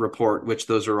every report, which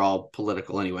those are all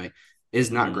political anyway, is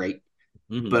not Mm-hmm. great.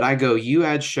 But Mm-hmm. I go, you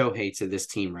add Shohei to this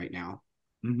team right now.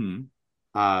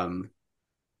 Mm-hmm. Um,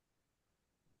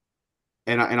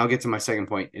 and I'll get to my second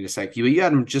point in a sec. You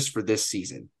add him just for this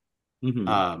season. Mm-hmm.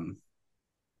 Um,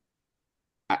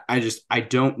 I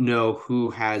don't know who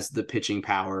has the pitching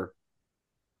power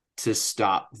to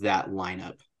stop that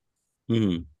lineup.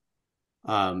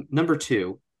 Mm-hmm. Number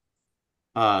two,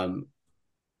 um,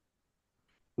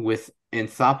 with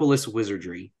Anthopoulos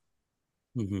Wizardry,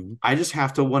 Mm-hmm. I just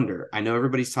have to wonder. I know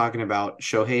everybody's talking about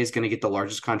Shohei is going to get the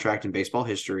largest contract in baseball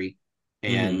history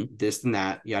and Mm-hmm. this and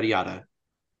that, yada, yada.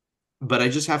 But I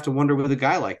just have to wonder with a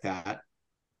guy like that.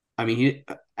 I mean, he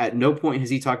at no point has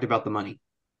he talked about the money.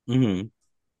 Mm-hmm.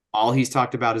 All he's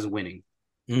talked about is winning.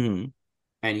 Mm-hmm.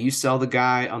 And you sell the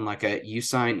guy on you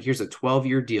sign, here's a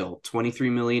 12-year deal, 23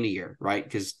 million a year, right?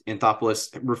 Because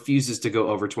Anthopoulos refuses to go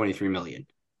over 23 million.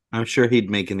 I'm sure he'd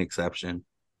make an exception.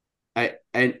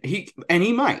 He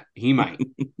might.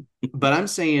 But I'm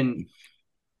saying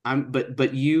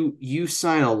but you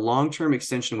sign a long-term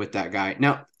extension with that guy.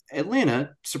 Now,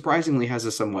 Atlanta surprisingly has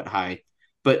a somewhat high,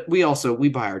 but we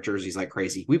buy our jerseys like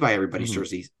crazy. We buy everybody's Mm-hmm.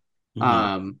 jerseys. Mm-hmm.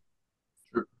 Um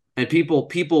and people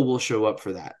will show up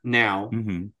for that. Now,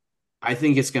 Mm-hmm. I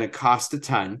think it's going to cost a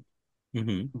ton,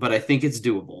 Mm-hmm. but I think it's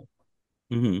doable.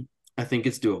 Mm-hmm. I think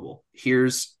it's doable.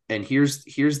 Here's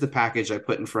the package I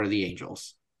put in front of the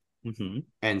Angels Mm-hmm.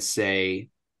 and say,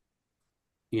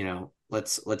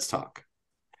 let's talk.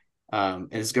 And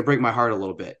it's gonna break my heart a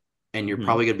little bit, and you're Mm-hmm.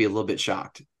 probably gonna be a little bit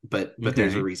shocked, but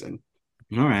there's a Okay. reason.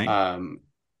 All right.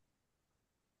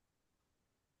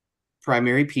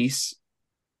 Primary piece,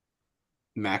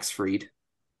 Max Fried.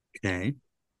 Okay.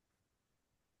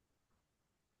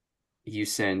 You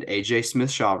send AJ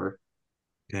Smith-Shawver.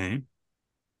 Okay.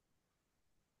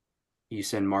 You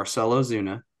send Marcell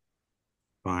Ozuna.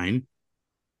 Fine.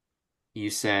 You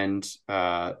send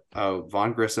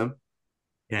Vaughn Grissom,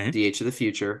 Okay. DH of the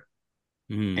future,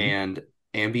 Mm-hmm. and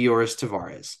Ambioris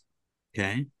Tavares.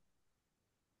 Okay.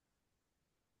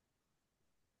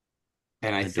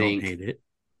 And I don't hate it.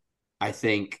 I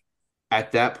think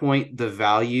at that point the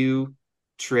value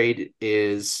trade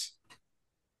is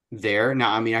there.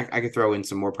 Now, I mean, I could throw in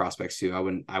some more prospects too. I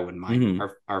wouldn't mind. Mm-hmm.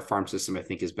 Our farm system, I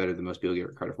think, is better than most people give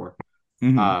it credit for.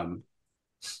 Mm-hmm.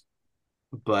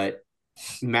 But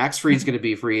Max Fried's going to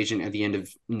be a free agent at the end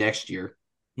of next year.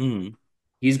 Mm-hmm.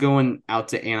 He's going out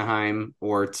to Anaheim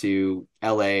or to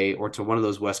LA or to one of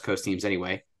those West Coast teams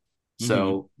anyway.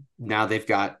 So now they've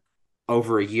got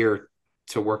over a year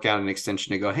to work out an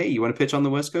extension to go, hey, you want to pitch on the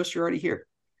West Coast? You're already here.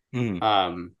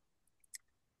 Mm-hmm.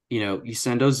 You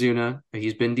send Ozuna.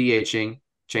 He's been DHing,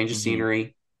 change of Mm-hmm.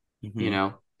 scenery.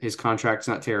 Mm-hmm. His contract's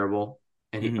not terrible,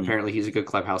 and apparently he's a good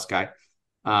clubhouse guy.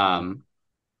 Go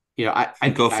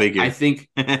figure. I think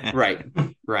right.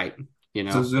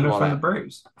 It's Ozuna from the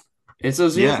Braves. It's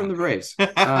Ozuna from the Braves.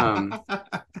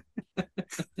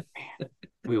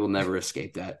 We will never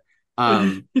escape that.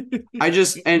 I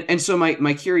just so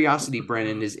my curiosity,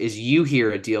 Brennan, is you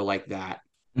hear a deal like that.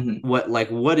 Mm-hmm.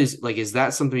 What is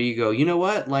that something you go, you know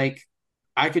what? Like,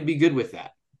 I could be good with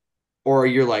that. Or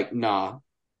you're like, nah.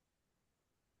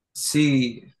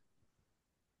 See.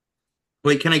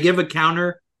 Wait, can I give a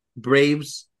counter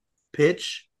Braves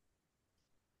pitch?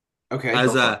 Okay.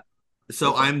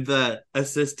 So I'm the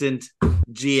assistant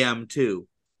GM too.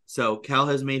 So Cal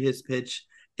has made his pitch.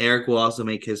 Erik will also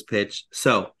make his pitch.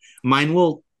 So mine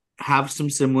will have some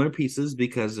similar pieces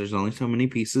because there's only so many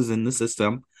pieces in the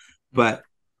system. But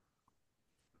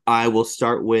I will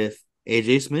start with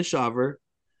AJ Smith-Shawver.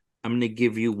 I'm going to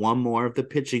give you one more of the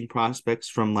pitching prospects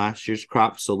from last year's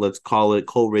crop. So let's call it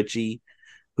Cole Ritchie,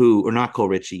 or not Cole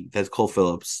Ritchie. That's Cole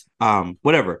Phillips.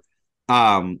 Whatever.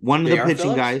 One of the pitching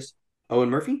Phillips? guys. Owen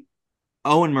Murphy?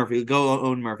 Owen Murphy. Go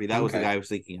Owen Murphy. That was the guy I was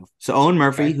thinking of. So Owen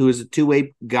Murphy, Okay. who is a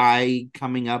two-way guy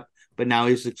coming up, but now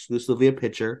he's exclusively a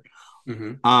pitcher.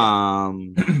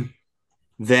 Mm-hmm.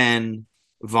 Then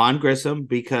Vaughn Grissom,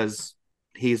 because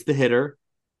he's the hitter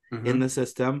in the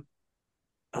system.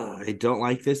 I don't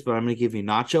like this, but I'm going to give you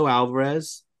Nacho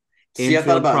Alvarez. See, I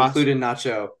thought about including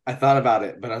Nacho. I thought about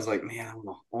it, but I was like, man, I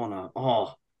want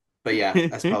to. But yeah,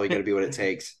 that's probably going to be what it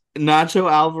takes.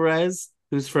 Nacho Alvarez,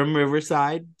 who's from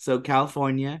Riverside, so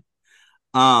California.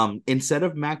 Instead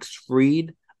of Max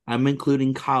Fried, I'm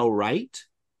including Kyle Wright,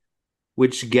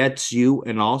 which gets you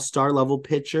an all-star level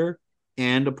pitcher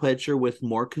and a pitcher with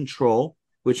more control,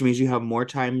 which means you have more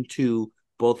time to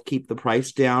both keep the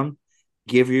price down,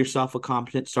 give yourself a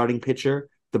competent starting pitcher.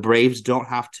 The Braves don't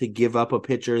have to give up a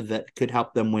pitcher that could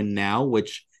help them win now,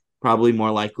 which probably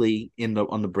more likely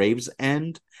on the Braves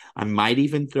end. I might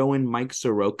even throw in Mike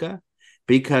Soroka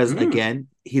because again,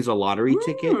 he's a lottery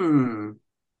ticket.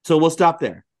 So we'll stop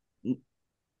there.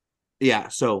 Yeah,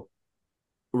 so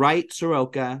Wright,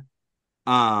 Soroka,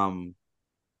 Nacho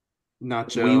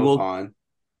we will Vaughn.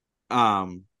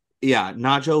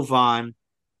 Nacho Vaughn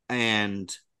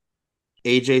and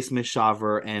AJ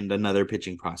Smith-Shawver and another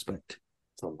pitching prospect.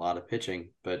 It's a lot of pitching,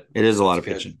 but it is a lot of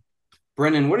good. pitching.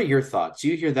 Brennan, what are your thoughts?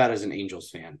 You hear that as an Angels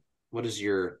fan. What is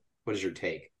your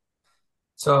take?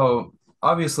 So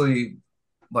obviously,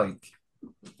 like,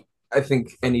 I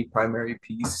think any primary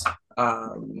piece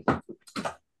of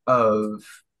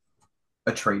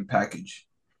a trade package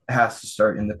has to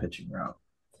start in the pitching route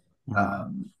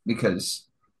because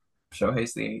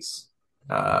Shohei's the ace.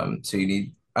 So you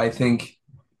need, I think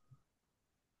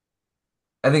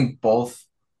both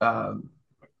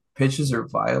pitches are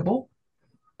viable,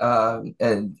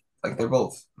 and like they're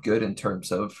both good in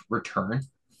terms of return.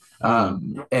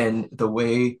 And the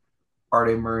way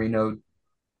Arte Moreno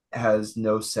has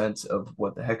no sense of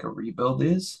what the heck a rebuild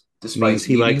is, despite means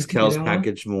he likes Kel's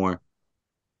package more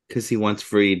because he wants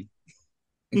Fried.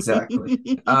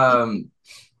 Exactly.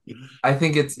 I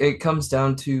think it comes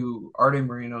down to Arte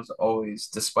Moreno's always,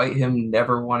 despite him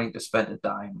never wanting to spend a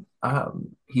dime,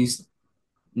 he's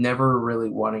never really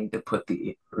wanting to put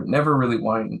the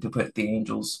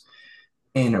Angels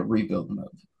in a rebuild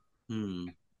mode.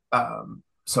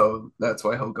 So that's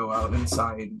why he'll go out and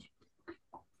sign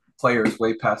players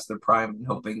way past their prime and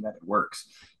hoping that it works.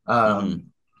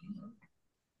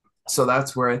 So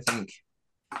that's where I think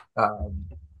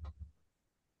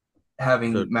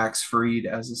having Max Fried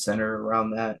as a center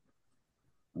around that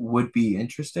would be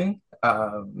interesting.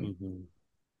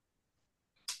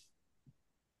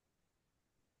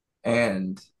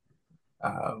 And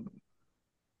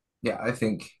I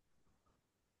think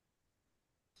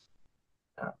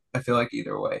I feel like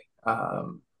either way.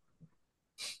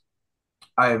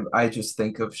 I just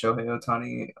think of Shohei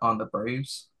Ohtani on the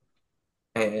Braves,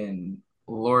 and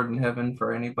Lord in heaven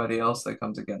for anybody else that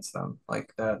comes against them.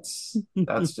 Like that's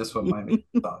just what my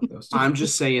thought goes to. I'm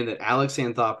just saying that Alex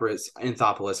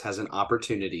Anthopoulos has an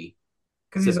opportunity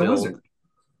because he's a wizard.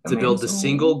 To build the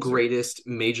single greatest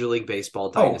Major League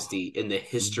Baseball dynasty in the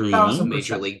history of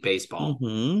Major League Baseball.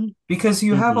 Because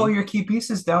you have all your key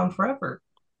pieces down forever.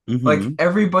 Like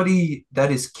everybody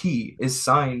that is key is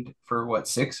signed for what,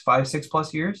 6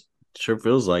 plus years? Sure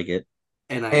feels like it.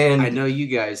 And I know you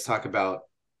guys talk about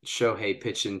Shohei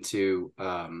pitching to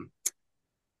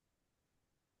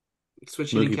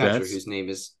switching to catcher whose name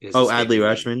is Adley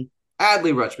Rutschman.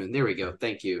 Adley Rutschman. There we go.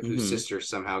 Thank you. Whose sister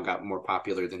somehow got more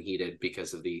popular than he did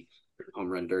because of the home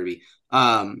run derby,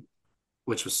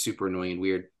 which was super annoying and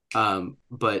weird.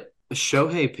 But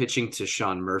Shohei pitching to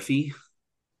Sean Murphy.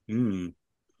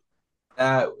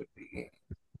 That would be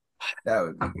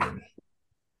good.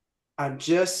 I'm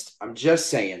just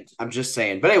saying.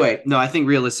 But anyway, no, I think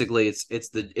realistically it's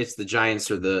the Giants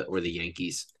or the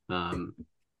Yankees. And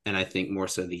I think more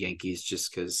so the Yankees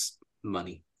just because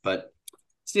money. But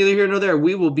it's neither here nor there.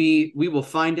 We will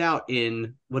find out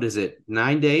in, what is it,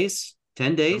 9 days?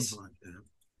 10 days? I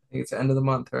think it's the end of the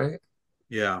month, right?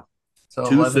 Yeah. So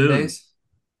 11 days.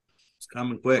 It's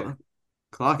coming quick.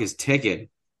 Clock is ticking.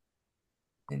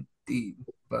 Indeed.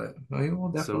 But we will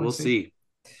definitely So we'll see.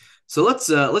 So let's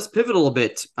pivot a little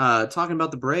bit. Talking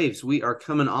about the Braves, we are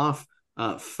coming off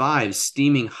 5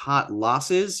 steaming hot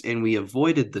losses, and we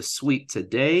avoided the sweep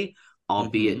today,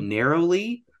 albeit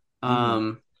narrowly.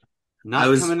 Coming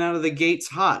out of the gates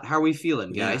hot. How are we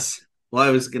feeling, guys? Yeah. Well, I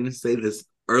was going to say this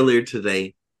earlier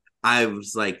today. I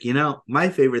was like, my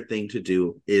favorite thing to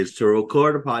do is to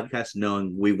record a podcast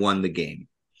knowing we won the game.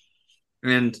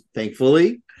 And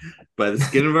thankfully, by the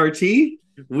skin of our teeth,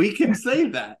 we can say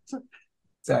that.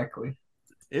 Exactly.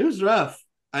 It was rough.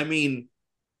 I mean,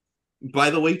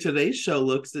 by the way today's show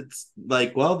looks, it's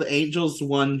like, well, the Angels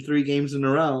won 3 games in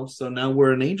a row, so now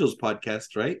we're an Angels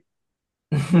podcast, right?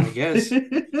 I guess.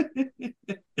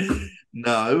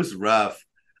 No, it was rough.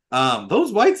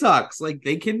 Those White Sox, like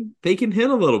they can hit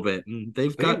a little bit, and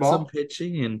they've got some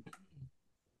pitching, and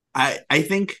I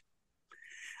think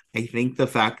the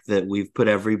fact that we've put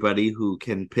everybody who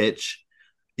can pitch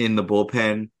in the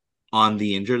bullpen on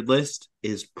the injured list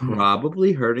is Mhm.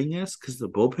 probably hurting us because the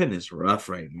bullpen is rough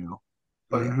right now.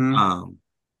 Oh, yeah. Mhm.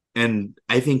 And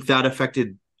I think that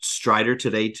affected Strider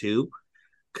today too,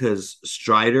 because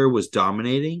Strider was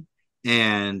dominating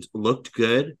and looked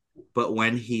good, but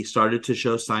when he started to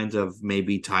show signs of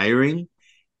maybe tiring,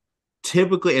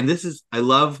 typically, and this is, I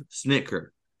love Snitker.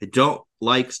 I don't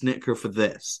like Snitker for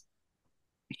this.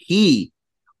 He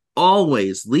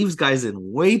always leaves guys in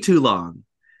way too long.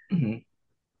 Mhm.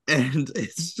 And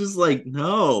it's just like,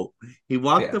 no. He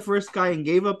walked Yeah. the first guy and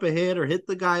gave up a hit or hit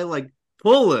the guy, like,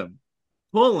 pull him.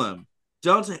 Pull him.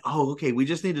 Don't say, oh, okay, we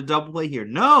just need a double play here.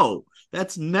 No,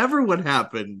 that's never what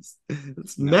happens.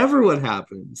 It's never what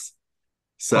happens.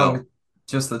 Well, So,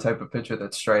 just the type of pitcher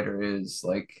that Strider is,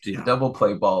 like, the yeah. double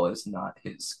play ball is not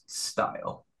his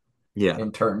style Yeah.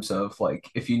 in terms of, like,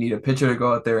 if you need a pitcher to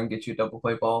go out there and get you a double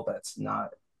play ball, that's not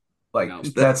like No.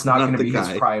 that's not going to the be his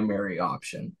guy. primary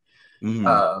option.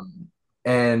 Mhm.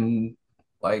 And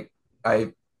like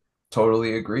I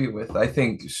totally agree with. I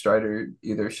think Strider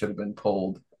either should have been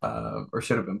pulled or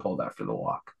should have been pulled after the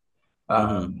walk.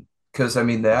 Mhm. Because I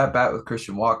mean, the at bat with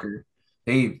Christian Walker,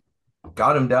 they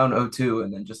got him down 0-2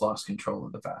 and then just lost control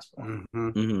of the fastball.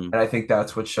 Mhm. Mhm. And I think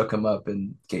that's what shook him up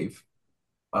and gave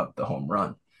up the home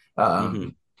run.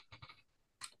 Mhm.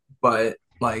 But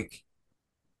like,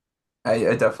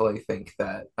 I definitely think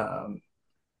that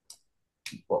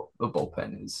well, the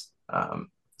bullpen is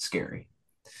scary.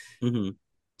 Mhm.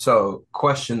 So,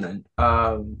 question then,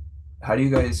 how do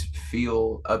you guys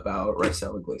feel about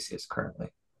Raisel Iglesias currently?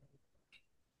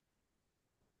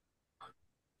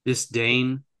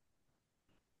 Disdain,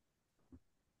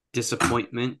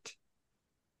 disappointment.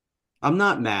 I'm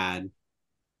not mad.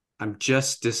 I'm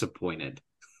just disappointed.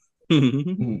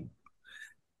 Mhm.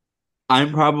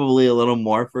 I'm probably a little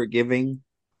more forgiving.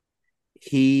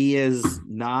 He is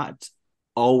not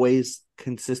always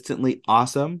consistently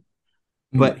awesome,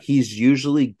 but he's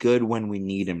usually good when we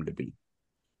need him to be.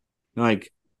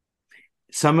 Like,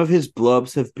 some of his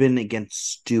blowups have been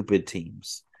against stupid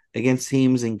teams, against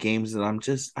teams in games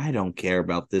that I don't care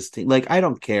about this team. Like, I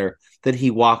don't care that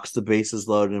he walks the bases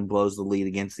loaded and blows the lead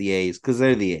against the A's because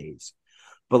they're the A's.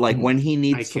 But like Mhm. when he I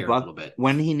needs to care a little bit.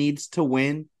 when he needs to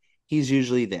win, he's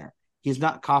usually there. He's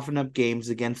not coughing up games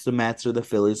against the Mets or the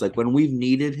Phillies. Like when we've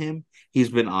needed him, he's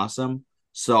been awesome.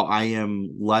 So I am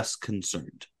less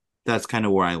concerned. That's kind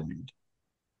of where I land.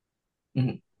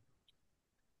 Mhm.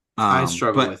 I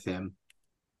struggle But with him.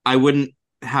 I wouldn't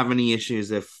have any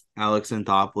issues if Alex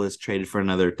Anthopoulos traded for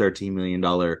another $13 million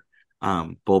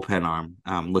bullpen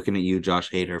arm. Looking at you, Josh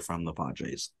Hader from the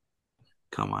Padres.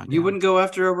 Come on, You down. wouldn't go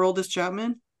after a Aroldis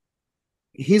Chapman?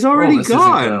 He's Well, already this isn't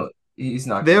gonna. gone. He's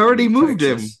not They gonna already leave moved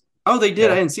him. Texas. Oh, they did.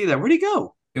 I Yeah, didn't see that. Where'd he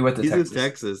go? he went to He's Texas, in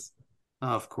Texas. Oh,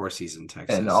 of course he's in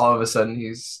Texas. and all of a sudden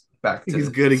he's back He's to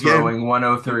good again. throwing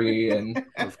 103. And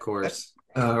Of course.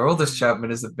 Aroldis Chapman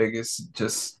is the biggest.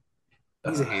 Just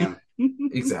He's a ham.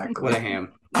 exactly. What a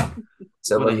ham.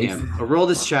 So What a let me. ham.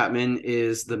 Aroldis Chapman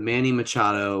is the Manny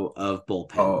Machado of Oh,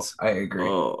 bullpens. I agree.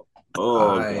 Oh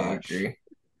I gosh. agree.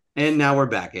 And now we're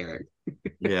back, Eric.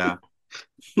 Yeah.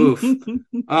 Oof.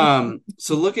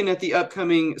 So looking at the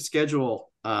upcoming schedule,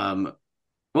 well,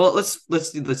 let's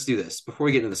do this before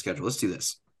we get into the schedule. Let's do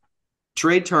this.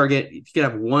 Trade target. If you could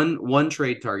have one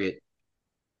trade target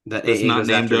that That's AA not goes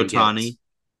named after and Ohtani. gets,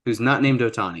 who's not named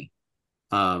Ohtani.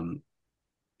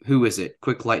 Who is it?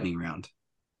 Quick lightning round.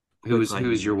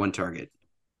 Who's your one target?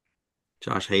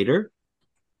 Josh Hader.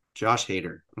 Josh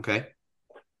Hader. Okay.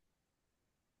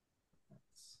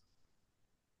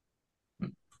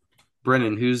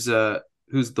 Brennan, who's the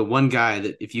one guy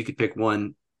that if you could pick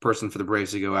one person for the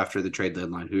Braves to go after the trade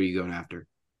deadline, who are you going after?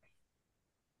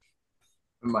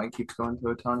 Mine keeps going to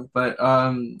Ohtani, but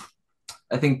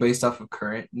I think based off of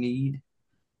current need,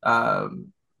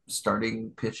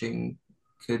 starting pitching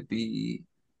could be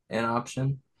an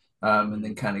option, and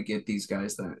then kind of get these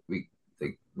guys that they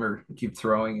or keep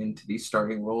throwing into these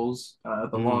starting roles,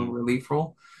 the long relief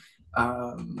role.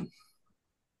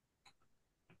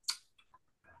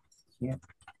 Can't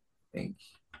think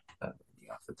of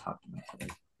any off the top of my head.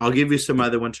 I'll give you some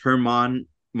other ones. Herman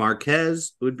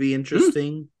Marquez would be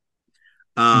interesting.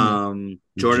 Jordan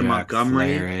Jack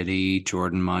Montgomery. Flaherty,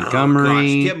 Jordan Oh Montgomery.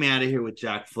 gosh, get me out of here with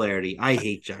Jack Flaherty. I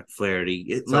hate Jack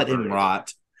Flaherty. Let him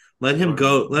rot. Let him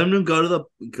go. Let him go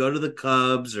to the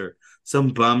Cubs or some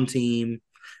bum team.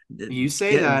 You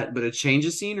say that, but a change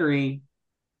of scenery.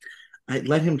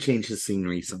 Let him change his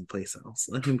scenery someplace else.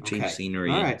 Let him change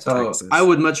scenery. All right. So Texas. I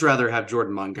would much rather have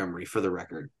Jordan Montgomery for the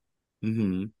record.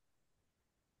 Mm-hmm.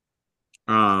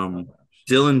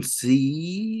 Dylan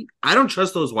C. I don't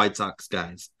trust those White Sox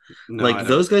guys. No, like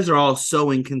those guys are all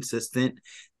so inconsistent.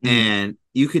 And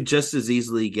you could just as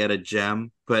easily get a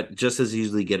gem, but just as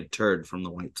easily get a turd from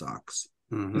the White Sox.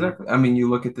 Exactly. I mean, you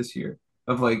look at this year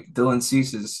of like Dylan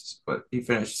Cease's, but he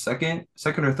finished second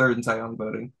or third in Cy Young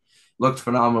voting, looked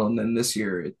phenomenal, and then this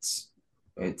year it's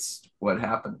what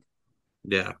happened.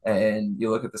 Yeah. And you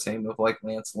look at the same of like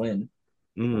Lance Lynn,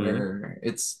 Mhm. where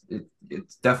it's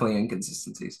definitely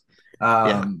inconsistencies.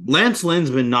 Yeah. Lance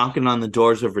Lynn's been knocking on the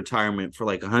doors of retirement for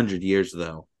like 100 years,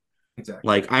 though. Exactly.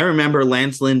 Like, I remember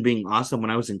Lance Lynn being awesome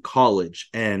when I was in college,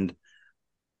 and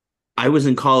I was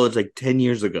in college like 10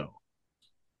 years ago.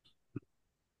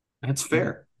 That's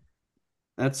fair.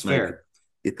 That's Like, fair.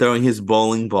 throwing his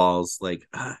bowling balls, like,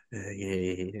 I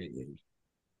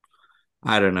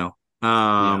don't know.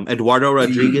 Eduardo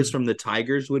Rodriguez from the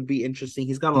Tigers would be interesting.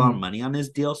 He's got a lot of money on his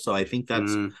deal, so I think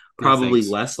that's probably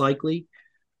less likely.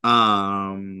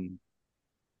 Do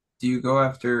you go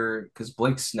after, because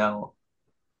Blake Snell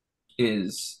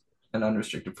is an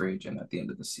unrestricted free agent at the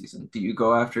end of the season? Do you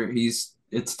go after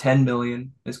it's 10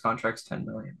 million, his contract's 10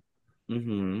 million.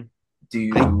 Mm-hmm. Do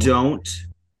you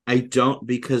I don't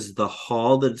because the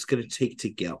haul that it's going to take to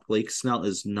get Blake Snell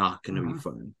is not going to be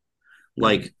fun.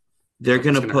 Like, they're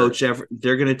going to poach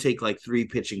they're going to take like 3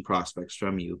 pitching prospects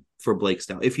from you for Blake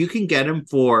Snell. If you can get him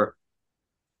for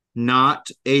not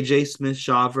AJ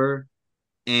Smith-Shawver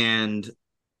and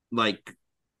like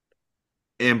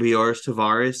Ambioris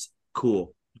Tavares,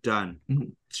 cool, done.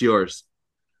 It's yours.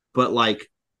 But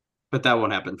that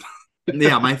won't happen.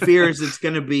 Yeah, my fear is it's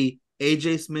going to be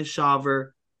AJ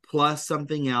Smith-Shawver plus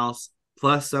something else,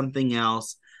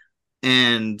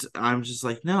 and I'm just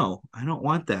like, no, I don't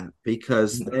want that,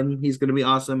 because then he's going to be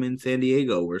awesome in San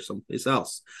Diego or someplace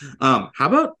else. How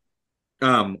about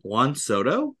Juan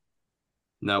Soto?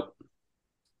 Nope.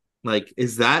 Like,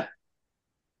 is that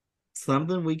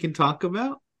something we can talk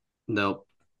about? Nope.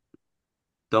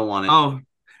 Don't want it. Oh,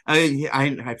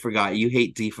 I forgot. You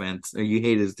hate defense, or you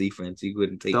hate his defense. You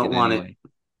wouldn't take Don't it want anyway.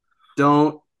 it.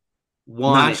 Don't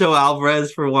want Nacho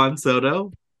Alvarez for Juan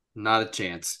Soto? Not a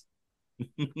chance.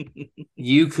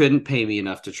 You couldn't pay me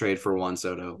enough to trade for Juan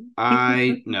Soto.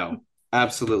 No,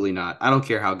 absolutely not. I don't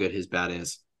care how good his bat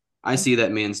is. I see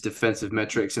that man's defensive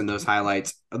metrics and those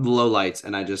highlights, lowlights,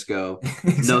 and I just go,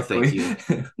 no, thank you.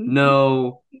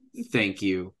 No, thank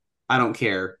you. I don't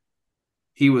care.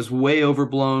 He was way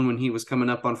overblown when he was coming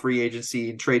up on free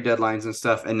agency, trade deadlines and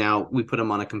stuff, and now we put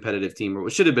him on a competitive team, or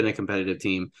it should have been a competitive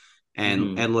team,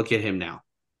 and look at him now.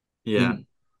 Yeah.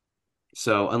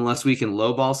 So unless we can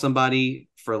lowball somebody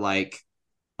for like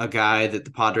a guy that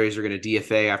the Padres are going to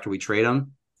DFA after we trade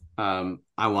him,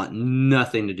 I want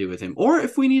nothing to do with him. Or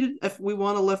if we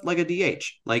want to lift like a DH,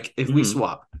 like if we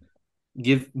swap,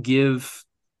 give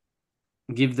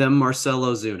them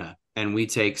Marcelo Zuna and we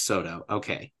take Soto.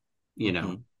 Okay,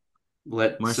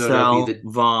 let Marcel, Soto be the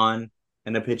Vaughn,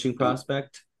 and a pitching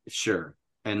prospect. Sure.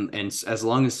 And as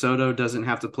long as Soto doesn't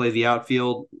have to play the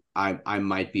outfield, I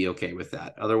might be okay with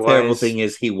that. Otherwise, terrible thing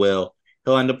is he'll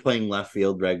end up playing left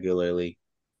field regularly,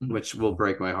 which will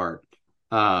break my heart.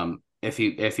 If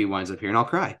he winds up here, and I'll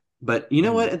cry. But you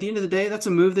know what? At the end of the day, that's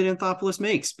a move that Anthopoulos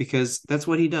makes, because that's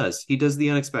what he does. He does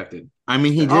the unexpected. I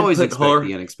mean, he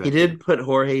did put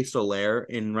Jorge Soler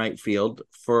in right field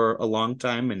for a long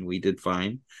time, and we did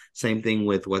fine. Same thing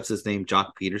with what's his name,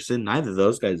 Jock Peterson. Neither of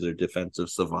those guys are defensive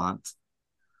savants.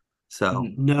 So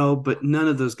no, but none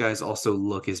of those guys also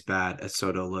look as bad as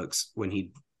Soto looks when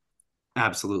he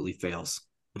absolutely fails.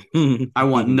 I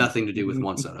want nothing to do with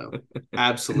Juan Soto.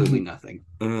 Absolutely nothing.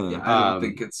 Yeah, I don't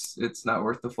think it's not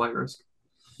worth the flight risk.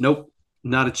 Nope,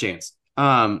 not a chance.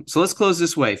 So let's close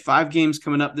this way. 5 games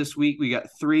coming up this week. We got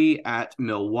 3 at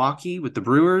Milwaukee with the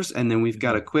Brewers, and then we've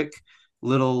got a quick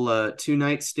little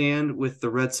 2-night stand with the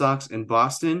Red Sox in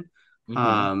Boston.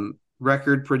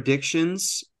 Record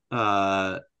predictions.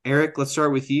 Eric, let's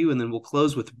start with you, and then we'll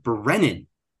close with Brennan.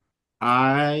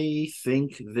 I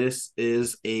think this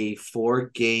is a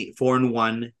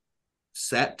 4-1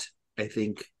 set. I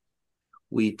think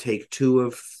we take 2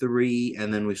 of 3,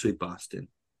 and then we sweep Boston,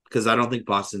 because I don't think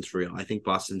Boston's real. I think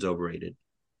Boston's overrated.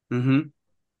 Okay,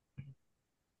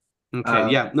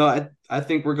 yeah, no, I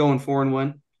think we're going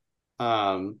 4-1.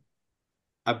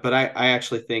 But I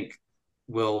actually think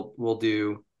we'll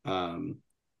do.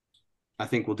 I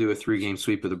think we'll do a 3-game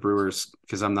sweep of the Brewers,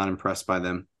 because I'm not impressed by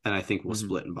them. And I think we'll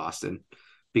split in Boston,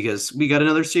 because we got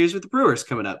another series with the Brewers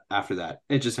coming up after that.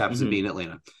 It just happens to be in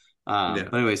Atlanta.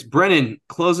 But anyways, Brennan,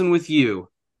 closing with you.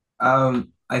 I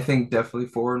think definitely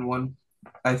 4-1.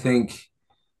 I think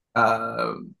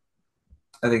 2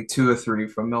 of 3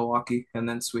 from Milwaukee, and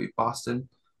then sweep Boston.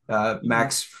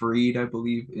 Max Fried, I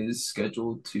believe, is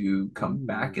scheduled to come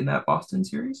back in that Boston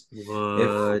series. If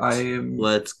What? I am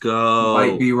Let's might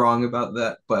go. be wrong about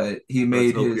that, but he Let's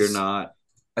made hope you're his, not.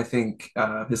 I think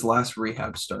his last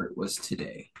rehab start was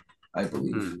today, I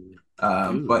believe.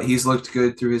 But Ooh. he's looked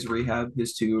good through his rehab.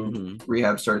 His two Mhm.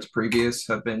 rehab starts previous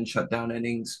have been shutdown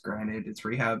innings. Granted, it's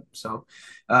rehab, so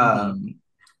Mhm.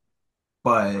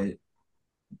 but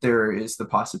there is the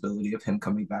possibility of him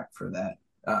coming back for that.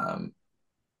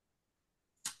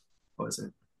 What was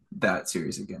it? That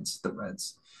series against the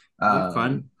Reds. Be fun.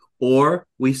 Um, Or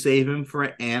we save him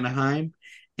for Anaheim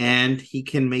and he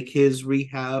can make his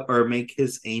rehab or make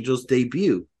his Angels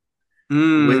debut with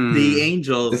the Mm. the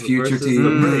Angels future versus the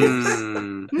team.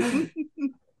 Braves.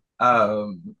 Mm.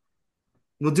 um,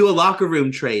 We'll do a locker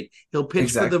room trade. He'll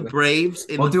pitch for the exactly. Braves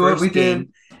in We'll the do what we first did.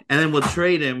 game, and then we'll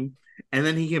trade him, and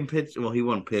then he can pitch. Well, he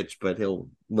won't pitch, but he'll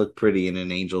look pretty in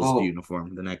an Angels Well,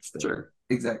 uniform the next day. Sure.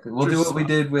 exactly. We'll Sure, do what we swap.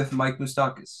 did with Mike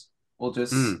Moustakas. We'll Mm.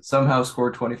 just somehow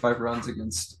score 25 runs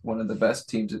against one of the best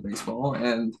teams in baseball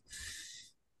and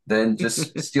then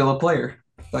just steal a player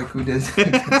like we did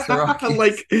against the Rockies.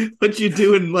 Like what you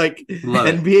do in like Love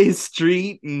it. NBA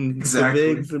Street and Exactly.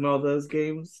 Civigs and all those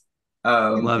games.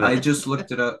 Love I it. just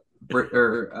looked it up.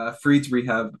 Freed's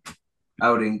rehab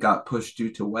outing got pushed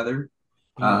due to weather.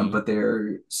 Mhm. But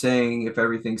they're saying if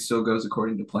everything still goes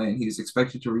according to plan, he's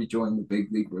expected to rejoin the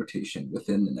big league rotation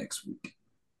within the next week.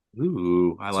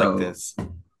 Ooh, I like So this.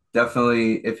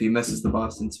 definitely, if he misses the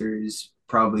Boston series,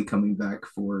 probably coming back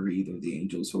for either the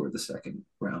Angels or the second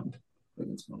round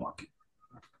against Milwaukee.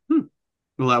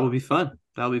 Well, that will be fun.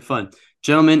 That'll be fun.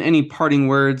 Gentlemen, any parting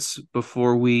words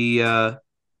before we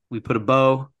put a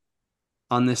bow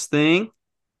on this thing?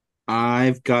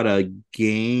 I've got a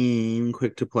game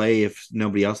quick to play if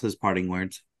nobody else has parting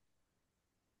words.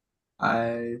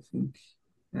 I think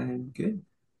I'm good.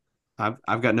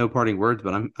 I've got no parting words,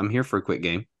 but I'm here for a quick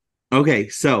game. Okay,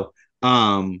 so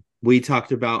we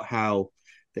talked about how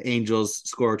the Angels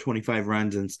score 25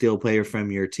 runs and steal a player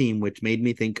from your team, which made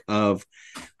me think of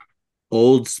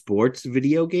old sports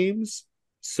video games.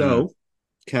 So,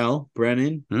 Kel,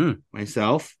 Brennan, Mm.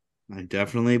 myself, I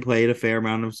definitely played a fair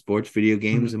amount of sports video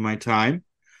games in my time.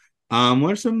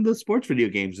 What are some of the sports video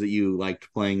games that you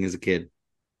liked playing as a kid?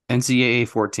 NCAA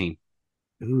 14.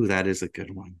 Ooh, that is a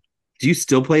good one. Do you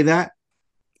still play that?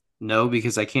 No,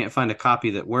 because I can't find a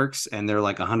copy that works, and they're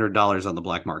like $100 on the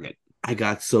black market. I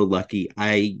got so lucky.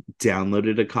 I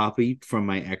downloaded a copy from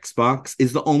my Xbox.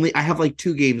 Is the only I have like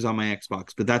two games on my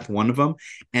Xbox, but that's one of them.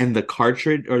 And the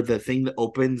cartridge or the thing that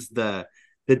opens the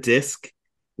disc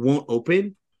won't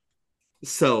open.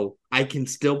 So I can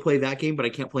still play that game, but I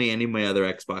can't play any of my other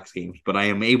Xbox games. But I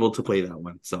am able to play that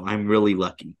one. So I'm really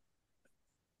lucky.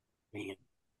 Man,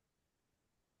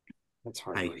 that's I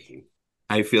heartbreaking.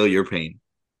 I feel your pain.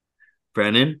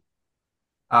 Brennan?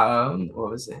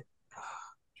 What was it?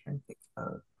 I'm trying to think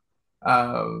of.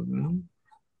 Um,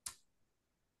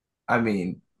 I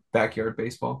mean, backyard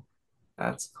baseball.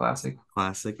 That's classic.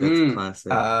 Classic. That's a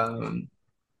classic.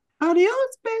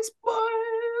 Adios, baseball.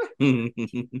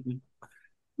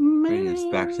 Bring us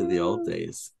back to the old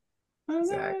days.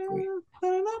 Exactly.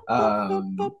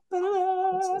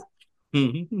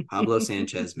 Pablo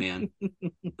Sanchez, man,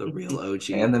 the real OG.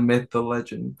 And the myth, the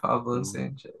legend, Pablo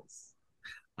Sanchez.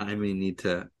 I may need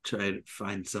to try to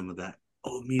find some of that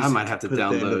old music. I might have to put at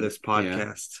the end of download this podcast.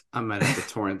 Yeah, I might have to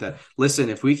torrent that. Listen,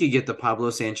 if we could get the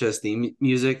Pablo Sanchez theme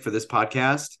music for this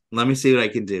podcast, Let me see what I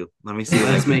can do. Let me see what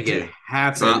let's I can make do. it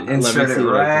happen. Insert it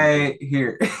right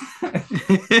here.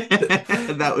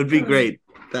 That would be great.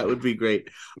 That would be great.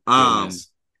 Goodness.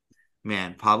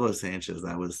 Man, Pablo Sanchez,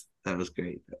 that was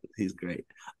great. He's great.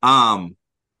 You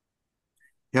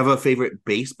have a favorite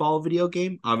baseball video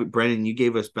game? Brennan, you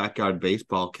gave us Backyard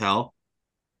Baseball. Kel?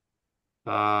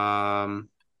 I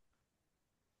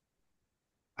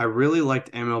really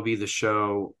liked MLB The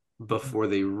Show before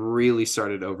they really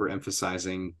started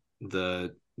overemphasizing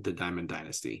the Diamond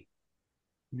Dynasty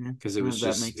because it was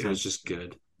just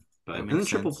good. But and then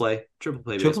Triple Play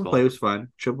baseball. Play was fun.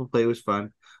 Triple Play was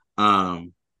fun. I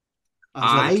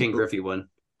saw the King Griffey one.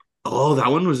 Oh, that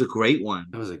one was a great one.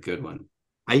 That was a good one.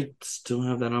 I still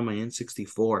have that on my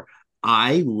N64.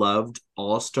 I loved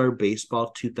All-Star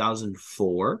Baseball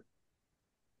 2004,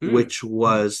 which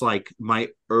was like my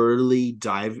early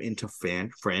dive into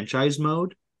franchise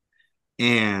mode.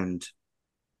 And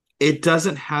it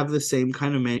doesn't have the same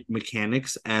kind of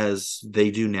mechanics as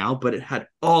they do now, but it had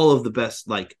all of the best,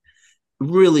 like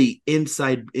really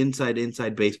inside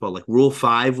baseball. Like Rule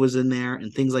 5 was in there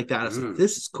and things like that. I was like,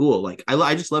 this is cool. Like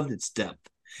I just loved its depth.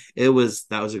 That was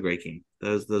a great game.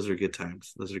 Those are good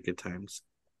times. Those are good times.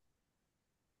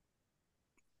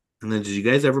 And then, did you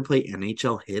guys ever play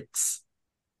NHL Hits?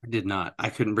 I did not. I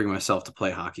couldn't bring myself to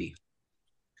play hockey.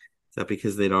 Is that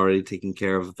because they'd already taken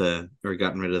care of or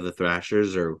gotten rid of the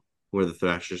Thrashers, or were the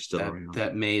Thrashers still around?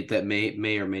 That may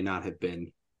or may not have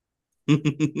been.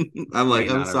 I'm like,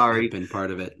 I'm sorry. Have been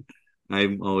part of it.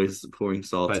 I'm always pouring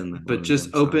salt in that. But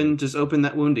just open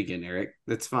that wound again, Eric.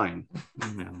 That's fine.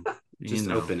 Just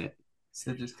open it.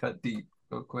 So just cut deep,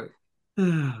 real quick.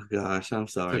 Oh gosh, I'm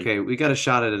sorry. Okay, we got a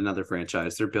shot at another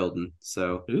franchise. They're building,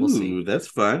 so we'll see. That's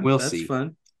fun. We'll that's see.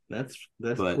 Fun. That's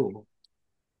cool.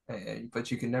 Hey,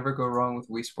 but you can never go wrong with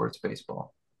Wii Sports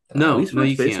Baseball. No, Wii Sports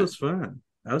you Baseball can't. was fun.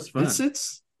 That was fun.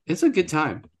 It's a good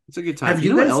time. It's a good time. Have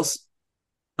you know guys... what else?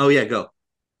 Oh yeah, go.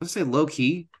 Let's say low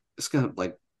key. It's gonna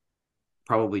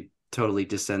probably totally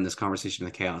descend this conversation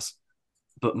to chaos.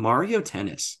 But Mario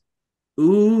Tennis.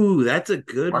 Ooh, that's a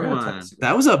good Mario one. Tennis.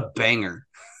 That was a banger.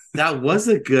 That was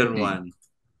a good one.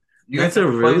 You guys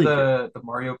ever play the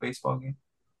Mario baseball game?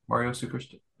 Mario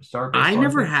Superstar baseball I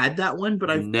never game? had that one, but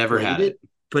I've never played had it.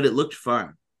 But it looked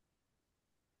fun.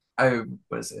 I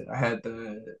had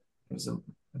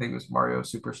I think it was Mario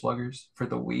Super Sluggers for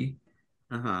the Wii.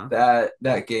 Uh-huh.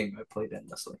 That game I played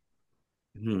endlessly.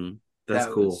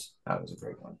 That's cool. That was a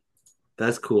great one.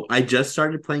 That's cool. I just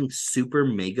started playing Super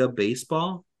Mega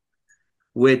Baseball,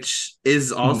 which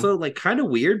is also kind of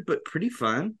weird but pretty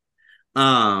fun.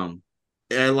 I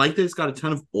like that it's got a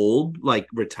ton of old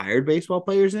retired baseball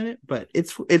players in it, but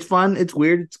it's fun. It's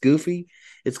weird. It's goofy.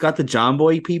 It's got the John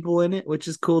Boy people in it, which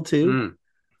is cool too.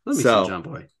 Let me see John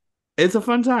Boy. It's a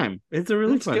fun time. It's a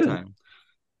really fun time.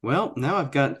 Well, now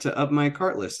I've got to up my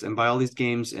cart list and buy all these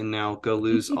games and now go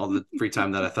lose all the free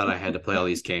time that I thought I had to play all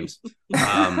these games.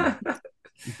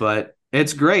 But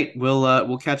it's great.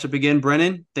 We'll catch up again.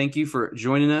 Brennan, thank you for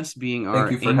joining us, being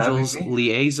our Angels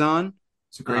liaison.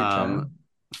 It's a great time.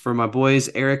 For my boys,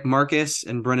 Eric, Marcus,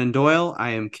 and Brennan Doyle, I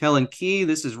am Kel and Key.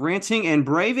 This is Ranting and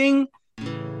Braving.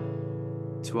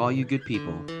 To all you good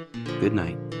people, good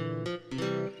night.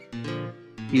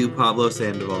 Cue Pablo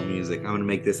Sandoval music. I'm going to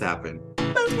make this happen.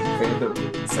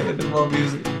 Sandoval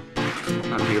music.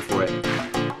 I'm here for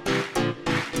it.